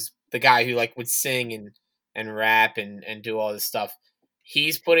 who was the guy who like would sing and rap and do all this stuff,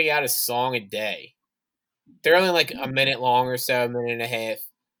 he's putting out a song a day. They're only like a minute long or so, a minute and a half,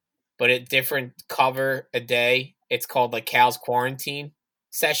 but a different cover a day. It's called like Cal's Quarantine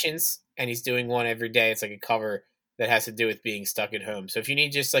Sessions, and he's doing one every day. It's like a cover that has to do with being stuck at home. So if you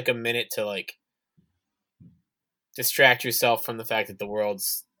need just like a minute to like distract yourself from the fact that the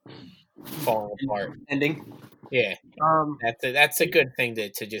world's falling apart, ending, that's a good thing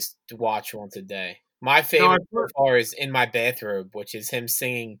to just watch once a day. My favorite so far is In My Bathrobe, which is him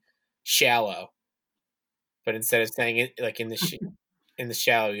singing "Shallow," but instead of saying it like in the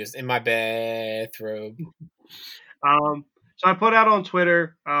shallow, he goes "In my bathrobe." So I put out on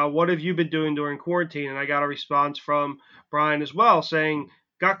Twitter, what have you been doing during quarantine? And I got a response from Brian as well saying,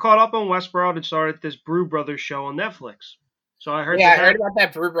 got caught up on Westworld and started this Brew Brothers show on Netflix. So I heard I heard about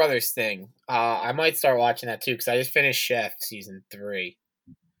that Brew Brothers thing. I might start watching that too because I just finished Chef season 3.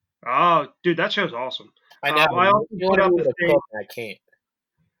 Oh, dude, that show's awesome. I know. I also put up I can't.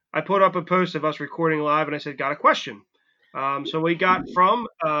 I put up a post of us recording live and I said, got a question. So we got from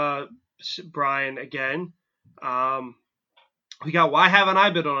Brian again. We got why haven't I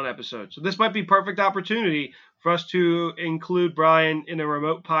been on an episode? So this might be perfect opportunity for us to include Brian in a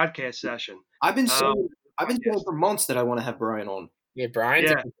remote podcast session. I've been saying for months that I want to have Brian on. Yeah,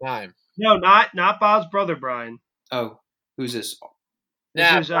 Brian's a good time. No, not Bob's brother, Brian. Oh, who's this?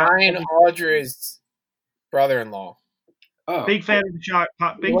 Nah, Brian Audra's brother-in-law. Oh, big fan of the shot.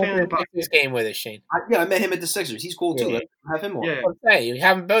 Big fan of the podcast game with us, Shane. I met him at the Sixers. He's cool too. Have him on. Yeah. Hey, you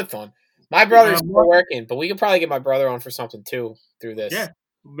have them both on. My brother's still working, but we could probably get my brother on for something too through this. Yeah,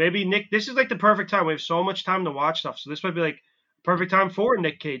 maybe Nick. This is like the perfect time. We have so much time to watch stuff, so this might be like perfect time for a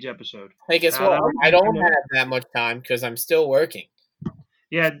Nick Cage episode. Hey, guess what? I don't have that much time because I'm still working.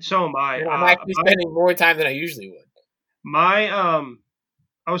 Yeah, so am I. I'm actually spending more time than I usually would.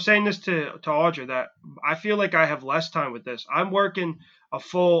 I was saying this to Audra that I feel like I have less time with this. I'm working a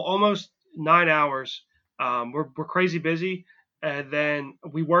full almost 9 hours. We're crazy busy. And then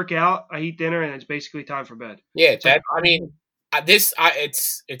we work out, I eat dinner, and it's basically time for bed. Yeah,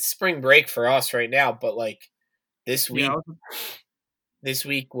 it's spring break for us right now, but like this week,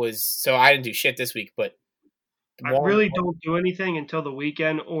 was so I didn't do shit this week, but I really don't do anything until the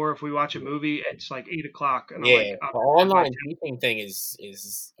weekend, or if we watch a movie, it's like 8 o'clock. And the online meeting thing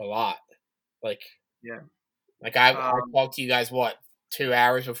is a lot. Like, like I talked to you guys 2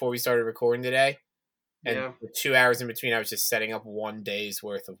 hours before we started recording today. And for 2 hours in between, I was just setting up 1 day's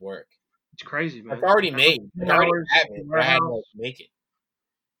worth of work. It's crazy, man. It's already made. I already have it, but I had to make it.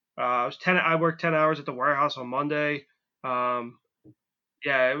 I worked 10 hours at the warehouse on Monday.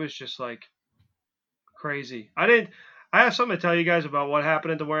 It was just like crazy. I have something to tell you guys about what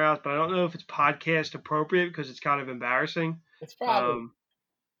happened at the warehouse, but I don't know if it's podcast appropriate because it's kind of embarrassing. It's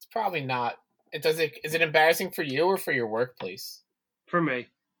probably not. Is it embarrassing for you or for your workplace? For me.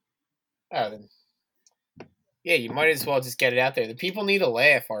 Oh, then. Yeah, you might as well just get it out there. The people need a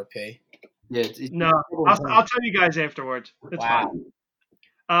laugh, RP. Yeah. I'll tell you guys afterwards. It's fine.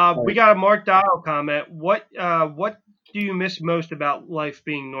 We got a Mark Dial comment. What do you miss most about life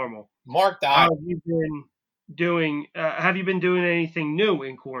being normal? Mark Dial. How have you been doing? Have you been doing anything new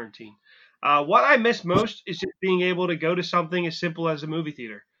in quarantine? What I miss most is just being able to go to something as simple as a movie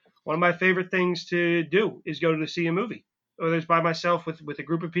theater. One of my favorite things to do is go to see a movie, whether it's by myself with a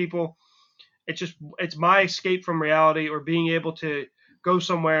group of people. It's my escape from reality, or being able to go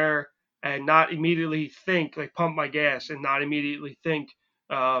somewhere and not immediately think, like pump my gas and not immediately think,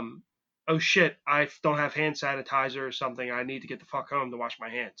 oh shit, I don't have hand sanitizer or something. I need to get the fuck home to wash my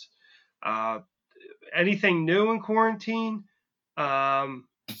hands. anything new in quarantine?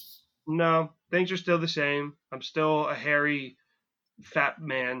 No, things are still the same. I'm still a hairy, fat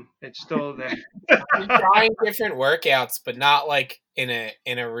man. It's still there. I'm trying different workouts, but not like in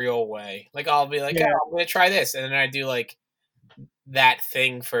a real way. Like I'll be like, I'm gonna try this, and then I do like that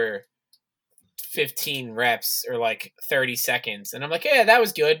thing for 15 reps or like 30 seconds, and I'm like, yeah, that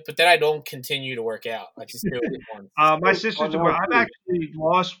was good, but then I don't continue to work out. I just do it once. My sister's I've actually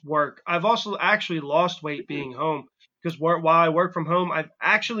lost work. I've also actually lost weight being home because while I work from home, I've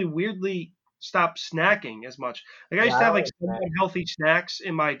actually weirdly stopped snacking as much. Like I used to have like some unhealthy snacks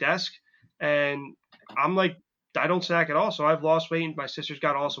in my desk, and I'm like, I don't snack at all. So I've lost weight, and my sister's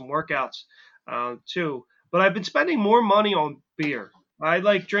got awesome workouts too. But I've been spending more money on beer. I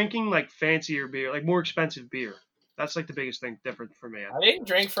like drinking like fancier beer, like more expensive beer. That's like the biggest thing different for me. I didn't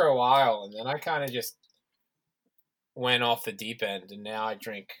drink for a while, and then I kind of just went off the deep end, and now I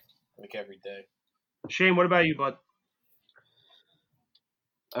drink like every day. Shane, what about you, bud?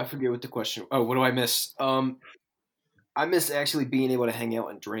 I forget what the question. Oh, what do I miss? I miss actually being able to hang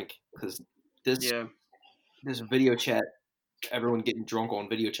out and drink because this video chat, everyone getting drunk on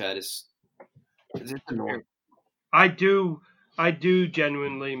video chat is annoying. I do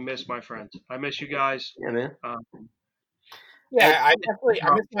genuinely miss my friends. I miss you guys. Yeah, man. I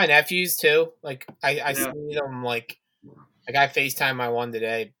miss my nephews too. Like I see them like I FaceTime my one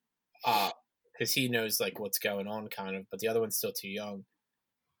today, because he knows like what's going on kind of, but the other one's still too young.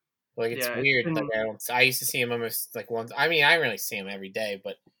 Like it's weird. Like I used to see him almost like once. I mean, I didn't really see him every day,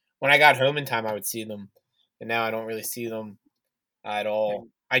 but when I got home in time, I would see them, and now I don't really see them at all.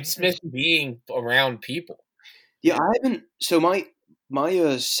 I just miss being around people. Yeah, I haven't. So my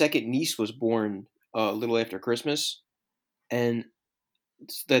second niece was born a little after Christmas, and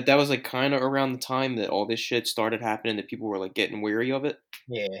that was like kind of around the time that all this shit started happening. That people were like getting weary of it.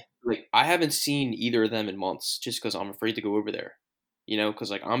 Yeah, like I haven't seen either of them in months, just because I'm afraid to go over there. You know, because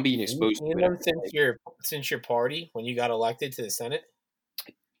like I'm being exposed to it since your party when you got elected to the Senate.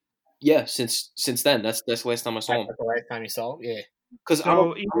 Yeah, since then, that's the last time I saw him. That's the last time you saw him, yeah. Because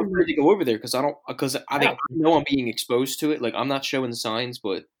I'm afraid to go over there because I know I'm being exposed to it. Like I'm not showing signs,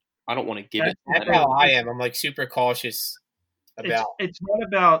 but I don't want to give it. That's how I am. I'm like super cautious about. It's not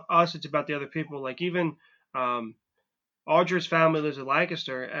about us. It's about the other people. Like even Audra's family lives in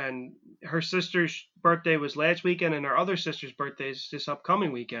Lancaster, and her sister's birthday was last weekend, and her other sister's birthday is this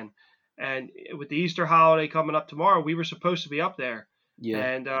upcoming weekend. And with the Easter holiday coming up tomorrow, we were supposed to be up there. Yeah.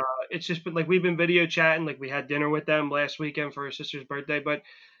 And it's just been like we've been video chatting. Like we had dinner with them last weekend for her sister's birthday, but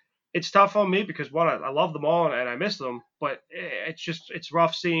it's tough on me because I love them all and I miss them, but it's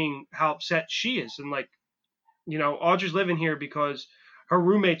rough seeing how upset she is. And like, you know, Audra's living here because her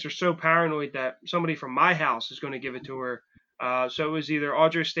roommates are so paranoid that somebody from my house is going to give it to her. So it was either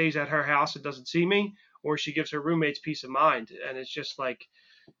Audra stays at her house and doesn't see me, or she gives her roommates peace of mind. And it's just like,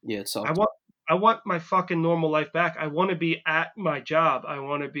 I want my fucking normal life back. I want to be at my job. I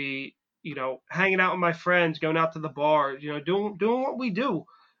want to be, you know, hanging out with my friends, going out to the bar, you know, doing what we do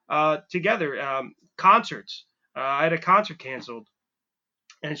together. Concerts. I had a concert canceled,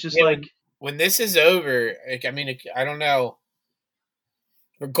 and it's just when this is over. Like, I mean, I don't know.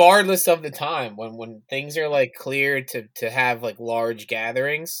 Regardless of the time, when things are like clear to have like large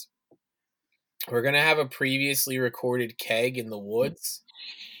gatherings, we're gonna have a previously recorded keg in the woods.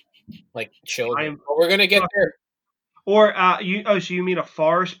 Like children. We're gonna get there. Or so you mean a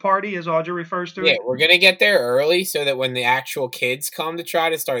forest party, as Audra refers to it? Yeah, we're gonna get there early so that when the actual kids come to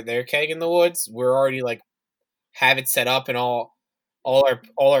try to start their keg in the woods, we're already like have it set up, and all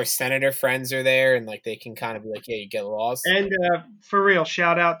our senator friends are there, and like they can kind of be like, yeah, you get lost. And for real,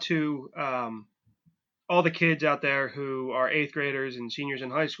 shout out to all the kids out there who are 8th graders and seniors in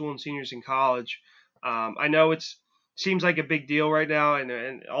high school and seniors in college. I know seems like a big deal right now,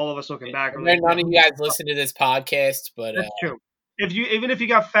 and all of us looking back. None of you guys listen to this podcast, but that's true. Even if you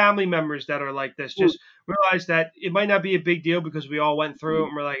got family members that are like this, just realize that it might not be a big deal because we all went through it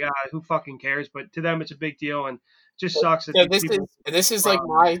and we're like, who fucking cares? But to them, it's a big deal, and it just sucks. That this is like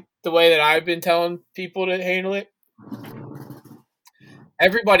the way that I've been telling people to handle it.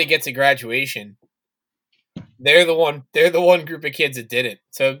 Everybody gets a graduation. They're the one group of kids that didn't,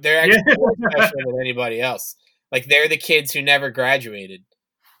 so they're actually more special than anybody else. Like, they're the kids who never graduated.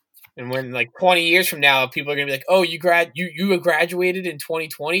 And when, like, 20 years from now, people are going to be like, oh, you graduated in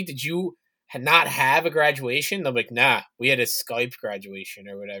 2020? Did you not have a graduation? They'll be like, nah, we had a Skype graduation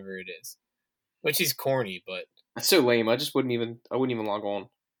or whatever it is. Which is corny, but... That's so lame. I wouldn't even log on.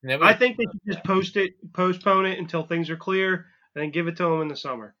 I think they should just postpone it until things are clear, and then give it to them in the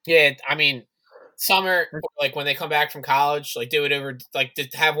summer. Yeah, I mean, summer, like when they come back from college, like do it over, like to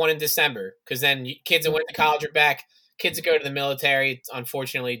have one in December, because then kids that went to college are back. Kids that go to the military,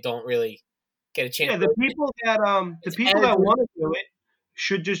 unfortunately, don't really get a chance. Yeah, the people that want to do it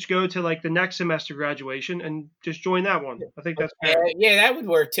should just go to like the next semester graduation and just join that one. I think that's fair. Yeah, that would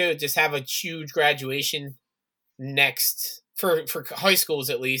work too. Just have a huge graduation next for high schools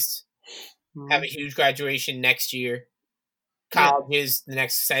at least. Mm-hmm. Have a huge graduation next year. Colleges the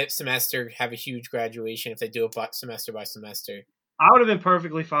next semester have a huge graduation if they do it semester by semester. I would have been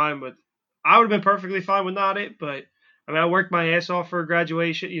perfectly fine with not it, but I mean, I worked my ass off for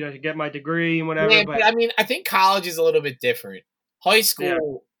graduation, to get my degree and whatever. Yeah, but I mean, I think college is a little bit different. High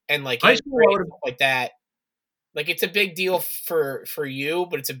school and like high school stuff like that, like it's a big deal for you,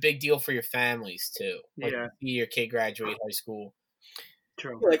 but it's a big deal for your families too. Like, see your kid graduate high school.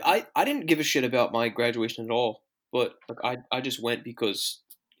 True. Like I didn't give a shit about my graduation at all, but like I just went because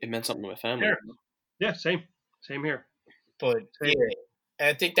it meant something to my family. Yeah, same here. But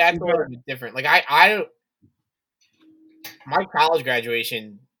I think that's a little bit different. Like my college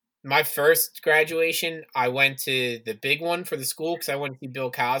graduation, my first graduation, I went to the big one for the school because I went to see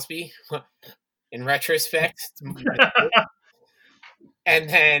Bill Cosby. In retrospect, and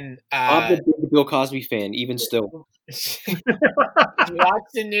then I'm a big Bill Cosby fan, even still. You watch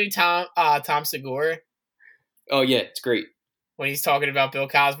the new Tom Segura? Oh yeah, it's great. When he's talking about Bill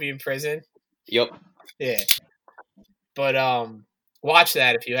Cosby in prison. Yep. Yeah. But watch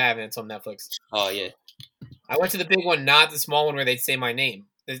that if you haven't. It's on Netflix. Oh yeah. I went to the big one, not the small one where they'd say my name.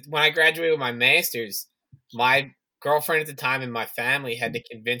 When I graduated with my master's, my girlfriend at the time and my family had to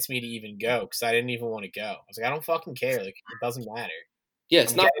convince me to even go because I didn't even want to go. I was like, I don't fucking care. Like, it doesn't matter. Yeah,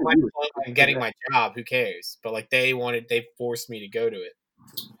 it's I'm getting my job. Who cares? But like, they forced me to go to it.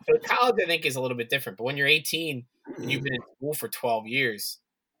 So college, I think, is a little bit different. But when you're 18 and you've been in school for 12 years,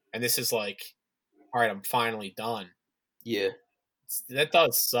 and this is like, all right, I'm finally done. Yeah, that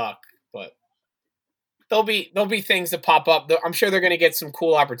does suck. But there'll be things that pop up. I'm sure they're going to get some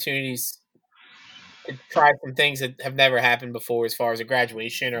cool opportunities to try some things that have never happened before, as far as a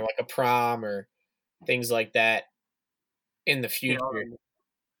graduation or like a prom or things like that in the future.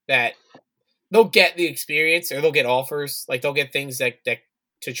 That they'll get the experience, or they'll get offers. Like they'll get things that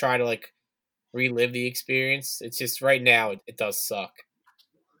to try to like relive the experience. It's just right now it does suck.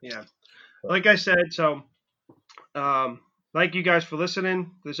 Yeah, like I said, so thank you guys for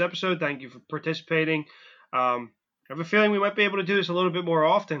listening to this episode. Thank you for participating. I have a feeling we might be able to do this a little bit more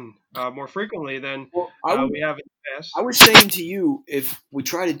often, more frequently than we have in the past. I was saying to you, if we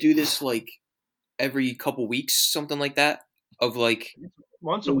try to do this like every couple weeks, something like that, of like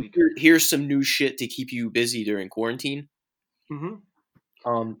once a week. Here's some new shit to keep you busy during quarantine. Mm-hmm.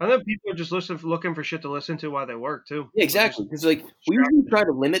 And then people are just looking for shit to listen to while they work too. Yeah, exactly. Because like we usually try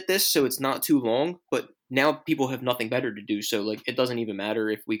to limit this so it's not too long, but now people have nothing better to do, so like it doesn't even matter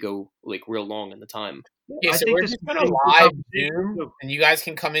if we go like real long in the time. Yeah, so we're just gonna live Zoom, and you guys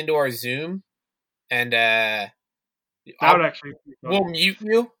can come into our Zoom, and we'll mute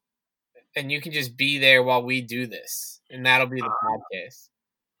you, and you can just be there while we do this, and that'll be the podcast.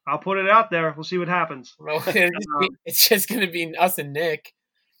 I'll put it out there. We'll see what happens. It's just going to be us and Nick.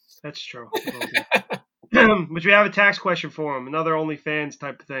 That's true. But we have a tax question for him. Another OnlyFans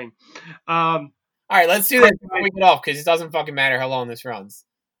type of thing. All right, let's do that before we get off, because it doesn't fucking matter how long this runs.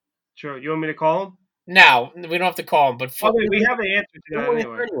 Sure. You want me to call him? No, we don't have to call him. But we have the answer to that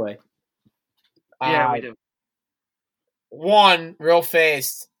anyway. Yeah, we do. One, real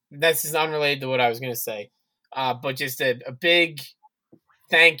fast. This is unrelated to what I was going to say. But just a big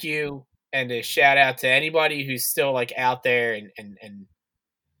thank you and a shout out to anybody who's still like out there and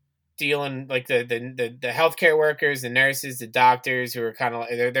dealing, like the healthcare workers, the nurses, the doctors who are kind of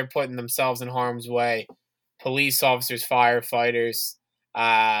they're putting themselves in harm's way. Police officers, firefighters,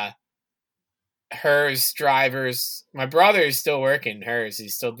 HERS drivers. My brother is still working HERS.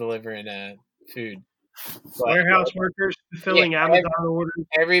 He's still delivering food. Warehouse workers filling Amazon orders.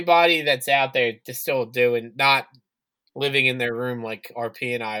 Everybody that's out there to still doing, not living in their room like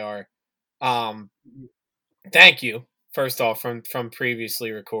RP and I are. Thank you, first off, from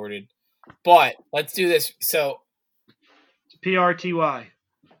previously recorded. But let's do this. So, PRTY.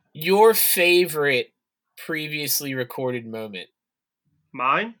 Your favorite previously recorded moment?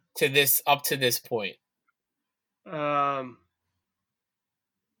 Mine? Up to this point. My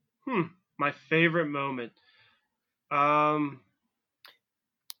favorite moment. I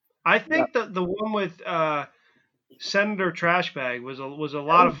think the one with Senator Trashbag was a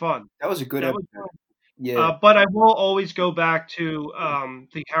lot of fun. That was a good episode. Yeah. But I will always go back to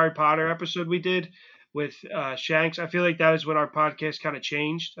the Harry Potter episode we did with Shanks. I feel like that is when our podcast kind of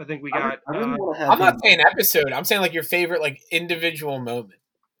changed. I think we got. I'm not saying episode. I'm saying like your favorite like individual moment.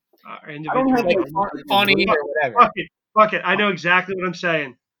 Individual like, funny or whatever. Fuck it. I know exactly what I'm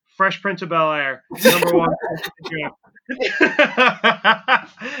saying. Fresh Prince of Bel-Air, number one.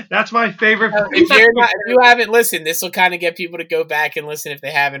 That's my favorite. If you haven't listened, this will kind of get people to go back and listen if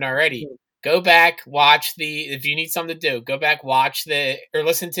they haven't already. Go back, watch if you need something to do, go back, watch or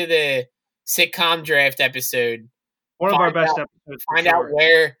listen to the sitcom draft episode. One of our best episodes. Find out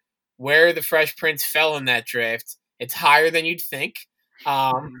where the Fresh Prince fell in that draft. It's higher than you'd think.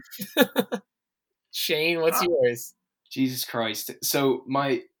 Shane, what's yours? Jesus Christ. So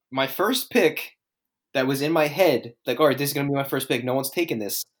my first pick that was in my head, like, all right, this is going to be my first pick. No one's taking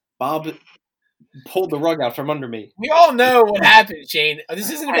this. Bob pulled the rug out from under me. We all know what happened, Shane.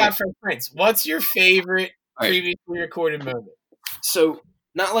 This isn't about Fresh Prince. What's your favorite previously recorded moment? So,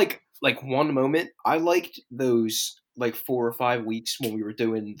 not like one moment. I liked those like 4 or 5 weeks when we were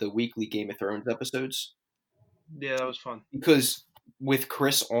doing the weekly Game of Thrones episodes. Yeah, that was fun. Because with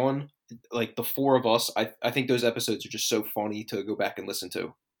Chris on, like the 4 of us, I think those episodes are just so funny to go back and listen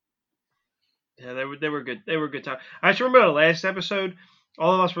to. Yeah, they were good. They were a good time. I just remember the last episode.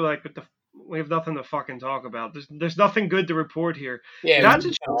 All of us were like, "But we have nothing to fucking talk about. There's nothing good to report here." Yeah,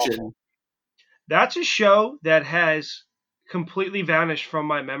 that's a show that has completely vanished from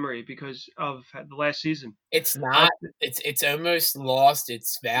my memory because of the last season. It's not. It's almost lost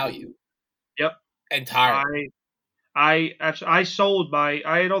its value. Yep, entirely. I sold I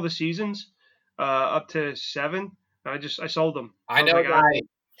had all the seasons up to 7. I sold them. I know a guy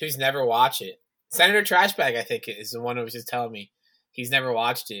who's never watched it. Senator Trashbag, I think, is the one who was just telling me he's never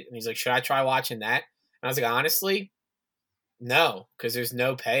watched it, and he's like, "Should I try watching that?" And I was like, "Honestly, no, because there's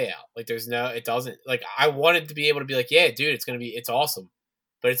no payout. Like, it doesn't. Like, I wanted to be able to be like, yeah, dude, it's awesome,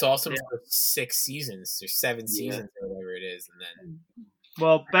 but it's awesome for 6 seasons or 7 seasons or whatever it is, and then."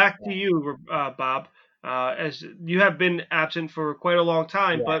 Well, back to you, Bob. As you have been absent for quite a long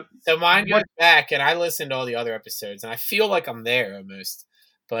time, but so mine goes back, and I listened to all the other episodes, and I feel like I'm there almost.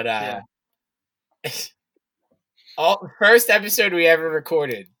 But first episode we ever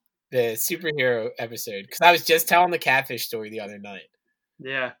recorded, the superhero episode, because I was just telling the catfish story the other night.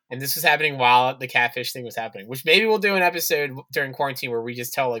 Yeah, and this was happening while the catfish thing was happening. Which maybe we'll do an episode during quarantine where we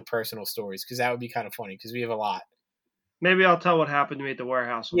just tell like personal stories, because that would be kind of funny because we have a lot. Maybe I'll tell what happened to me at the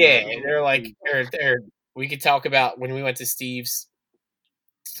warehouse. Yeah, and they're like, we could talk about when we went to Steve's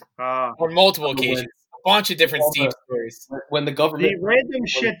on multiple occasions. A bunch of different Steve stories. When the government... The random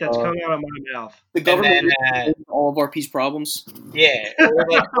shit that's coming out of my mouth. The government all of our peace problems. Yeah.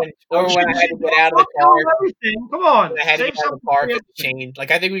 Or when I had to get out of the car. Everything. Come on. I had to get out of the park at the chain. Like,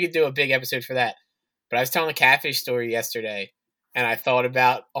 I think we could do a big episode for that. But I was telling the catfish story yesterday, and I thought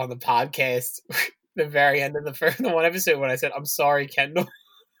about on the podcast the very end of the one episode when I said, "I'm sorry, Kendall."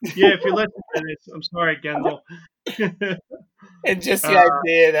 Yeah, if you're listening to this, I'm sorry, Kendall. And just the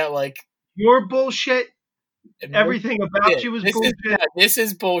idea that, like, you're bullshit. Everything about you is bullshit. This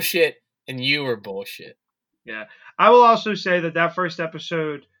is bullshit, and you were bullshit. Yeah. I will also say that first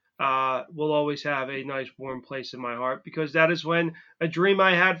episode will always have a nice warm place in my heart, because that is when a dream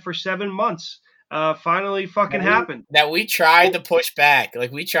I had for 7 months finally fucking happened. That we tried to push back.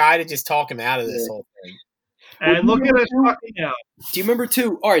 Like, we tried to just talk him out of this whole thing. And look at us fucking out. Do you remember,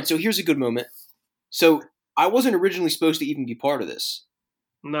 too? All right, so here's a good moment. So I wasn't originally supposed to even be part of this.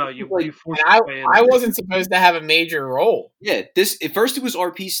 No, you forced me. I wasn't supposed to have a major role. Yeah, at first it was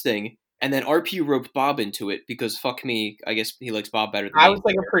RP's thing, and then RP roped Bob into it because, fuck me, I guess he likes Bob better than me. I was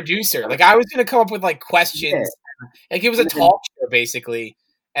like a producer. Like, I was going to come up with, like, questions. Yeah. Like, it was a talk show, basically,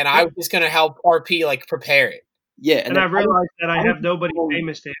 and I was just going to help RP, like, prepare it. Yeah, and I realized that I have nobody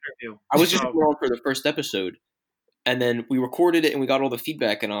famous to interview. I was just going for the first episode, and then we recorded it, and we got all the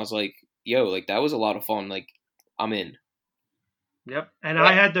feedback, and I was like, yo, like, that was a lot of fun. Like, I'm in. Yep, and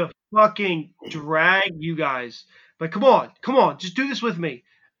I had to fucking drag you guys. But come on, just do this with me.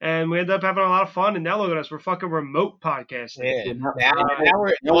 And we ended up having a lot of fun, and now look at us, we're fucking remote podcasting. Yeah, now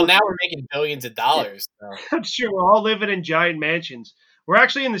we're making billions of dollars. So. I'm sure we're all living in giant mansions. We're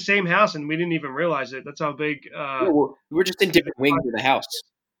actually in the same house, and we didn't even realize it. That's how big. We're just in different wings of the house.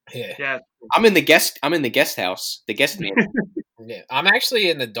 Yeah. I'm in the guest house, the guest mansion. Yeah, I'm actually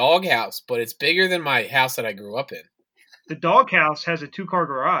in the dog house, but it's bigger than my house that I grew up in. The dog house has a 2-car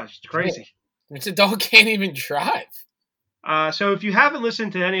garage. It's crazy. Which the dog can't even drive. So if you haven't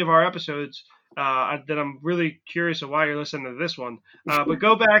listened to any of our episodes, then I'm really curious of why you're listening to this one. But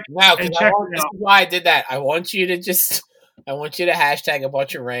go back and check it out. This is why I did that. I want you to hashtag a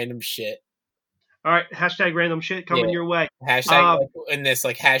bunch of random shit. All right, hashtag random shit coming your way. Hashtag in this,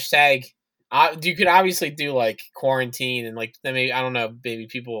 like, hashtag You could obviously do like quarantine and like maybe I don't know, maybe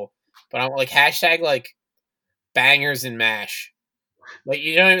people, but I'm like hashtag like bangers and mash. Like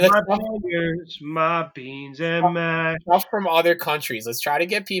you know, my bangers, my beans and mash. Stuff from other countries. Let's try to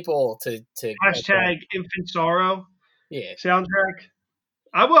get people to hashtag infant sorrow. Yeah, soundtrack.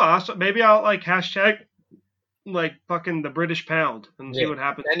 I will also maybe I'll like hashtag like fucking the British pound and see what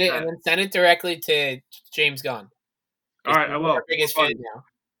happens. And then send it directly to James Gunn. All right, I will. Our biggest fan now.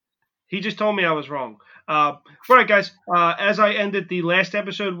 He just told me I was wrong. All right, guys. As I ended the last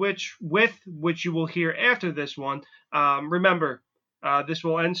episode, which you will hear after this one, remember, this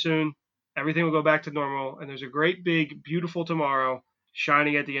will end soon. Everything will go back to normal, and there's a great, big, beautiful tomorrow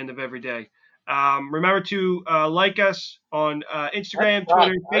shining at the end of every day. Remember to like us on Instagram,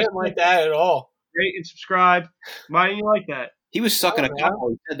 Twitter, Facebook. I didn't like that at all. Rate and subscribe. Why didn't you like that? He was sucking a cock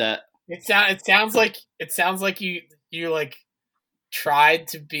while he said that. It sounds like you like tried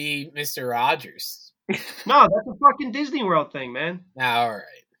to be Mr. Rogers. No, that's a fucking Disney World thing, man. All right.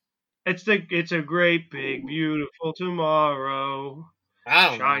 It's a great, big, beautiful tomorrow.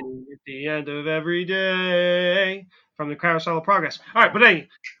 Shining at the end of every day from the Carousel of Progress. All right, but hey,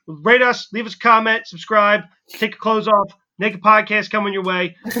 rate us, leave us a comment, subscribe, take your clothes off. Naked Podcast coming your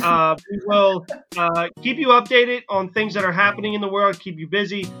way. We will keep you updated on things that are happening in the world, keep you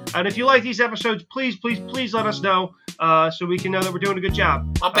busy. And if you like these episodes, please let us know so we can know that we're doing a good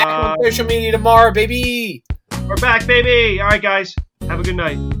job. I'm back on social media tomorrow, baby. We're back, baby. All right, guys. Have a good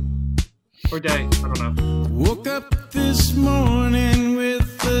night. Or day. I don't know. Woke up this morning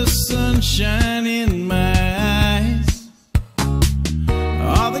with the sunshine in my eyes.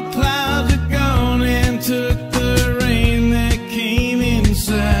 All the clouds are gone and took the rain that came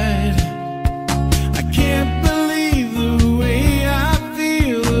inside. I can't believe the way I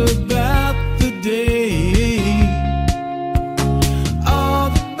feel about the day. All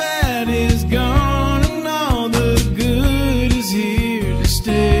the bad is gone and all the good is here to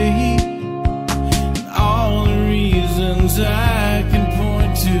stay. And all the reasons I can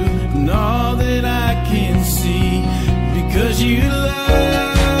point to and all that I can see, because you love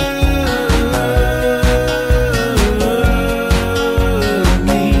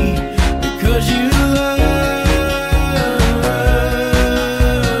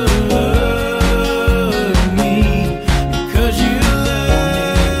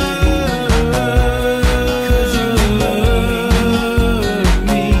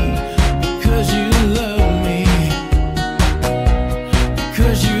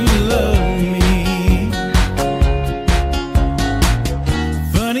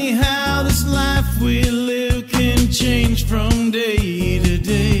we live can change from